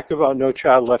 you talked about No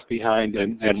Child Left Behind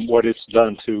and what it's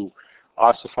done to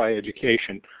ossify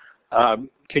education.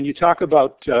 Can you talk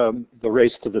about the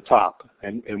race to the top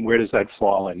and where does that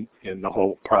fall in the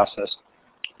whole process?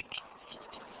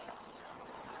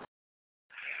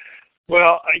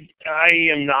 Well, I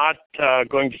am not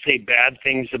going to say bad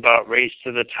things about race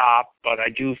to the top, but I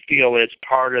do feel it's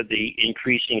part of the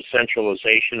increasing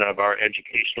centralization of our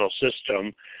educational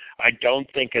system. I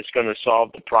don't think it's going to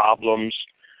solve the problems.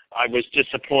 I was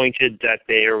disappointed that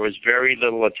there was very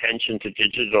little attention to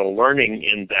digital learning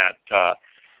in that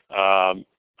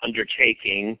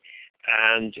undertaking,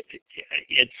 and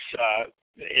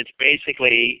it's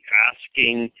basically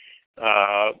asking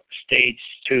states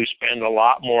to spend a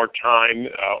lot more time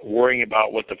worrying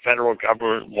about what the federal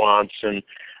government wants and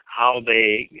how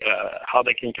they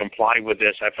can comply with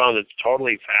this. I found it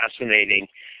totally fascinating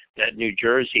that New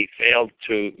Jersey failed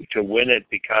to win it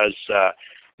because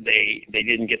they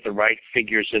didn't get the right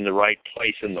figures in the right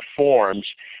place in the forms.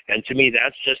 And to me,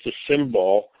 that's just a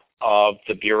symbol of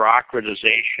the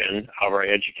bureaucratization of our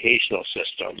educational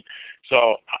system.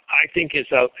 So I think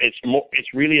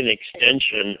it's really an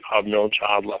extension of No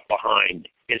Child Left Behind.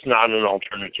 It's not an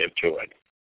alternative to it.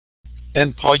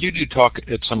 And Paul, you do talk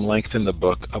at some length in the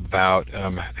book about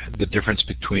the difference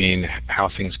between how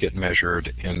things get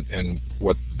measured and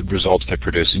what the results they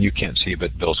produce. And you can't see,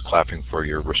 but Bill's clapping for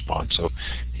your response, so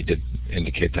he did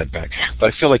indicate that back.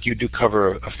 But I feel like you do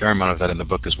cover a fair amount of that in the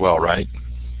book as well, right?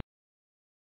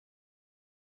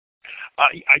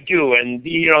 I do, and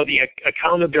the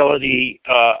accountability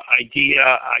idea,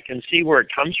 I can see where it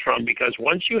comes from, because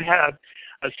once you have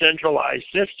a centralized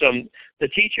system, the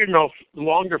teacher no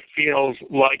longer feels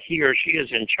like he or she is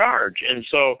in charge, and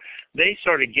so they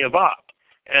sort of give up.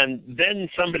 And then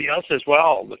somebody else says,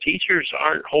 well, the teachers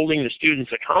aren't holding the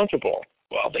students accountable.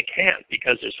 Well, they can't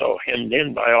because they're so hemmed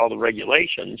in by all the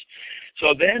regulations.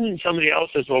 So then somebody else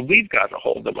says, well, we've got to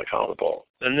hold them accountable.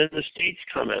 And then the states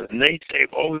come in and they say,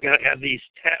 oh, we've got to have these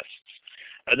tests.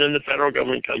 And then the federal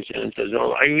government comes in and says,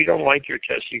 no, we don't like your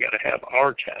test. You got to have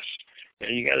our test.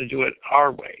 And you got to do it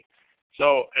our way.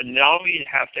 So, and now we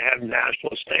have to have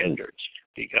national standards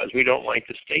because we don't like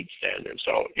the state standards.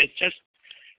 So it's just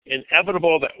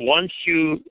inevitable that once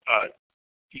you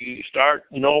start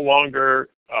no longer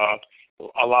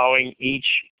allowing each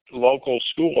local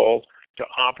school to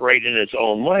operate in its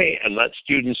own way and let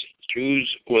students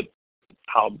choose with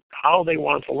how they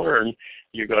want to learn,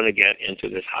 you're going to get into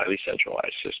this highly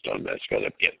centralized system that's going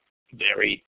to get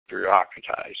very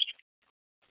bureaucratized.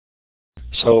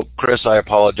 So, Chris, I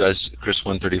apologize,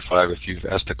 Chris135, if you've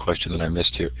asked a question that I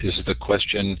missed here. Is the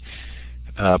question,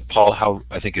 Paul,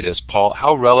 I think it is, Paul,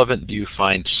 how relevant do you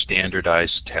find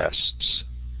standardized tests?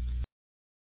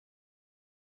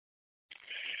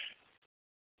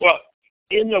 Well,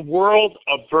 in the world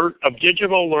of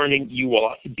digital learning, you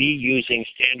will be using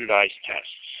standardized tests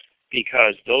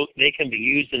because they can be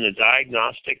used in a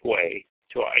diagnostic way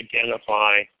to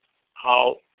identify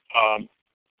how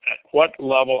at what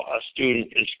level a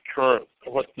student is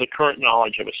what the current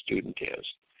knowledge of a student is.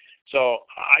 So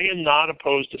I am not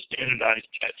opposed to standardized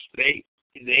tests.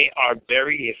 They are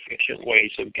very efficient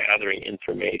ways of gathering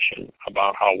information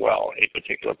about how well a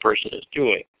particular person is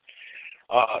doing.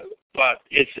 But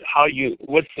it's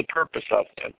what's the purpose of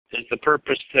them? Is the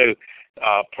purpose to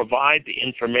provide the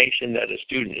information that a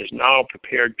student is now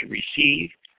prepared to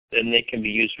receive? Then they can be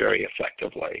used very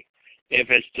effectively. If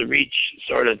it's to reach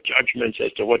sort of judgments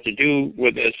as to what to do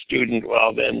with a student,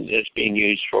 well, then it's being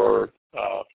used for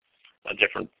a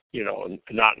different,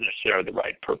 not necessarily the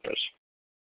right purpose.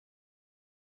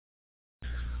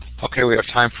 Okay, we have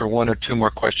time for one or two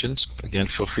more questions. Again,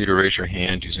 feel free to raise your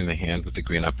hand using the hand with the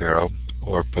green up arrow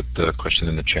or put the question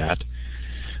in the chat.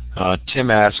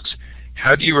 Tim asks,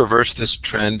 how do you reverse this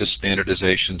trend of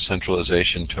standardization,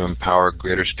 centralization to empower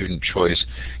greater student choice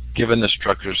given the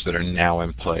structures that are now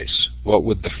in place? What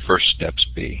would the first steps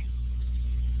be?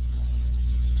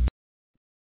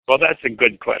 Well, that's a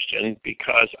good question,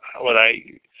 because what I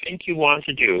think you want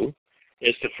to do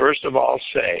is to first of all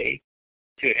say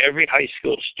to every high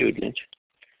school student,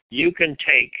 you can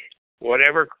take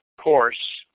whatever course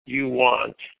you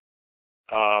want,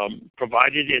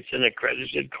 provided it's an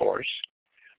accredited course,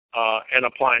 and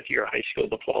apply it to your high school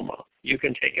diploma. You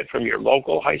can take it from your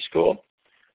local high school,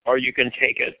 or you can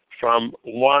take it from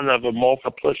one of a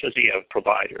multiplicity of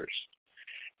providers.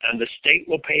 And the state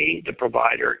will pay the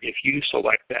provider if you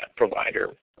select that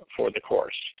provider for the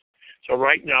course. So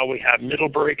right now we have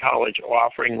Middlebury College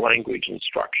offering language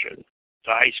instruction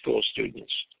to high school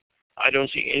students. I don't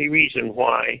see any reason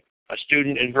why a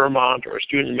student in Vermont or a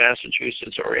student in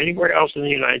Massachusetts or anywhere else in the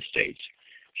United States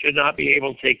should not be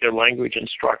able to take their language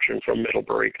instruction from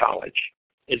Middlebury College.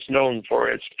 It's known for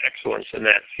its excellence in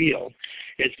that field.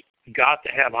 It's got to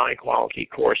have high quality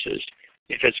courses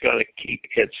if it's going to keep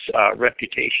its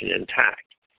reputation intact.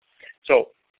 So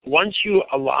once you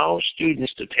allow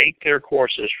students to take their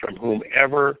courses from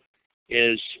whomever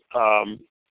has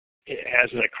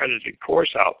an accredited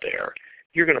course out there,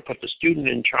 you're going to put the student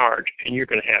in charge, and you're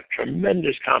going to have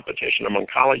tremendous competition among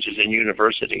colleges and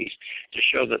universities to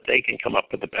show that they can come up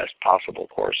with the best possible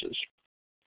courses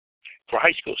for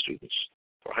high school students.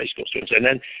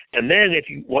 And then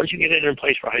once you get it in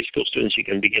place for high school students, you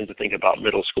can begin to think about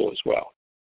middle school as well.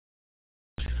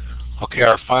 Okay,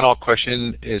 our final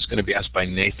question is going to be asked by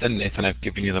Nathan. Nathan, I've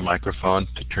given you the microphone.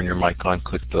 To turn your mic on,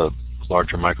 click the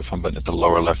larger microphone button at the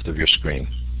lower left of your screen.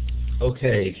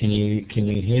 Okay, can you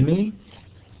hear me?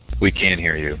 We can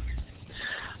hear you.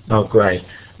 Oh, great.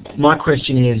 My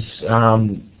question is,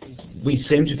 we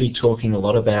seem to be talking a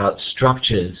lot about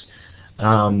structures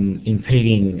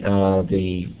impeding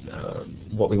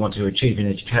what we want to achieve in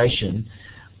education.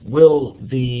 Will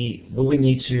we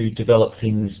need to develop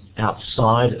things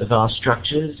outside of our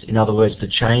structures? In other words, the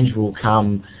change will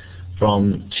come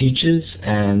from teachers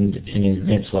and in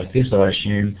events like this, I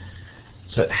assume.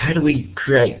 So how do we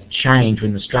create change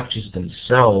when the structures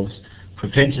themselves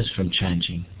prevent us from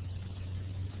changing?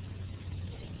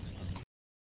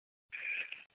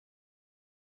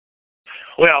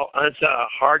 Well, it's a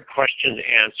hard question to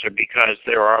answer because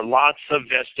there are lots of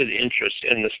vested interests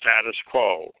in the status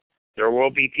quo. There will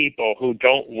be people who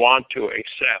don't want to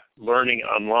accept learning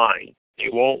online. They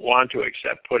won't want to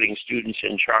accept putting students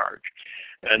in charge.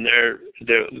 And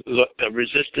the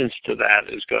resistance to that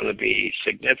is going to be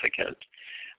significant.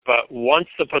 But once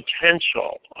the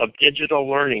potential of digital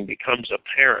learning becomes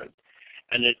apparent,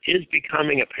 and it is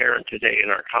becoming apparent today in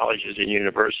our colleges and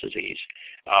universities,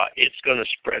 it's going to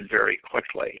spread very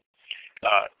quickly.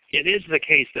 It is the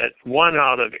case that 1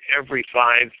 out of every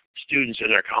 5 students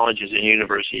in our colleges and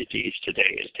universities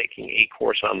today is taking a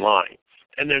course online.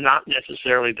 And they're not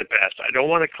necessarily the best. I don't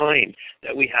want to claim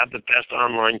that we have the best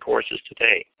online courses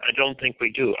today. I don't think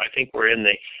we do. I think we're in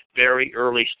the very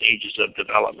early stages of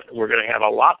development. We're going to have a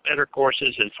lot better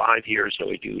courses in 5 years than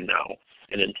we do now.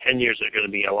 And in 10 years, they're going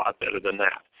to be a lot better than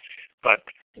that. But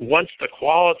once the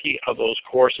quality of those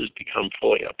courses become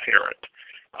fully apparent,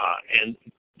 and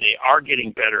they are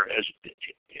getting better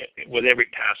with every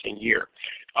passing year,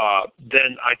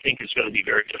 then I think it's going to be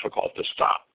very difficult to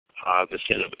stop this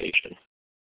innovation.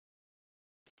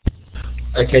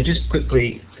 Okay, just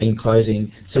quickly in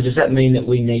closing, so does that mean that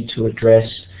we need to address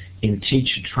in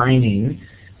teacher training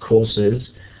courses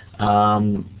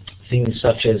things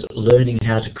such as learning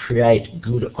how to create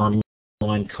good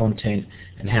online content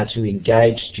and how to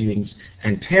engage students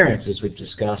and parents, as we've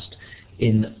discussed,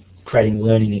 in creating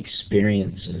learning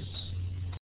experiences?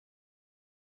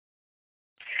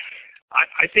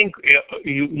 I think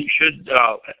you should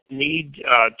need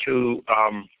to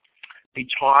be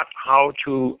taught how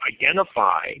to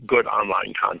identify good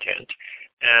online content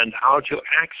and how to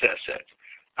access it.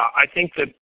 I think that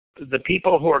the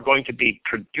people who are going to be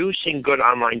producing good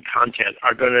online content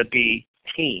are going to be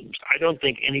teams. I don't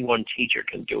think any one teacher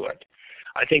can do it.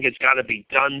 I think it's got to be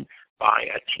done by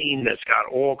a team that's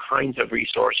got all kinds of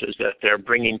resources that they're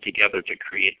bringing together to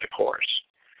create the course.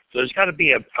 So there's got to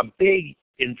be a big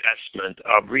investment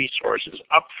of resources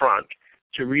up front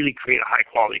to really create a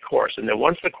high-quality course. And then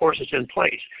once the course is in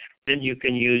place, then you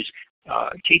can use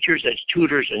teachers as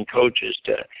tutors and coaches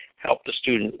to help the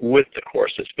student with the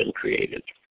course that's been created.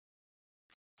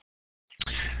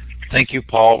 Thank you,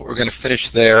 Paul. We're going to finish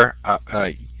there.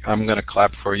 I'm going to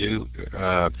clap for you.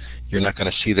 You're not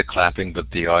going to see the clapping, but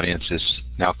the audience is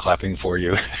now clapping for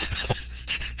you.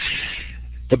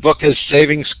 The book is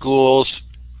Saving Schools.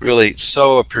 Really,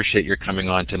 so appreciate your coming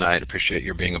on tonight. Appreciate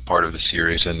your being a part of the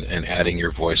series and adding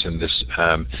your voice in this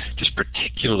just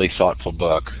particularly thoughtful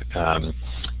book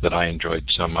that I enjoyed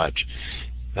so much.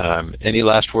 Any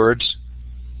last words?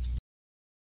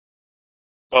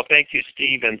 Well, thank you,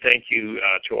 Steve, and thank you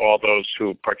to all those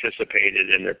who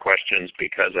participated in their questions,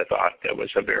 because I thought that was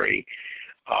a very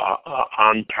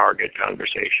on-target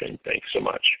conversation. Thanks so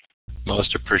much.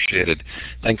 Most appreciated.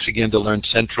 Thanks again to Learn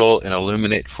Central and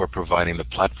Illuminate for providing the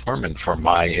platform and for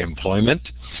my employment.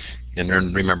 And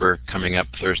then remember, coming up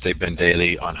Thursday, Ben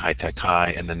Daly on High Tech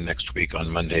High, and then next week on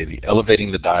Monday, the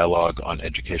Elevating the Dialogue on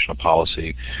Educational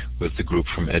Policy with the group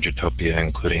from Edutopia,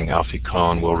 including Alfie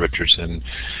Kohn, Will Richardson,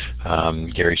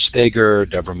 Gary Stager,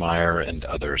 Deborah Meyer, and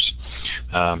others.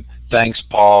 Thanks,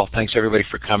 Paul. Thanks, everybody,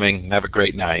 for coming. Have a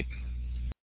great night.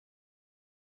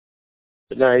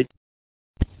 Good night.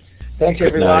 Thanks, Good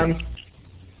everyone. night.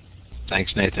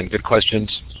 Thanks, Nathan. Good questions.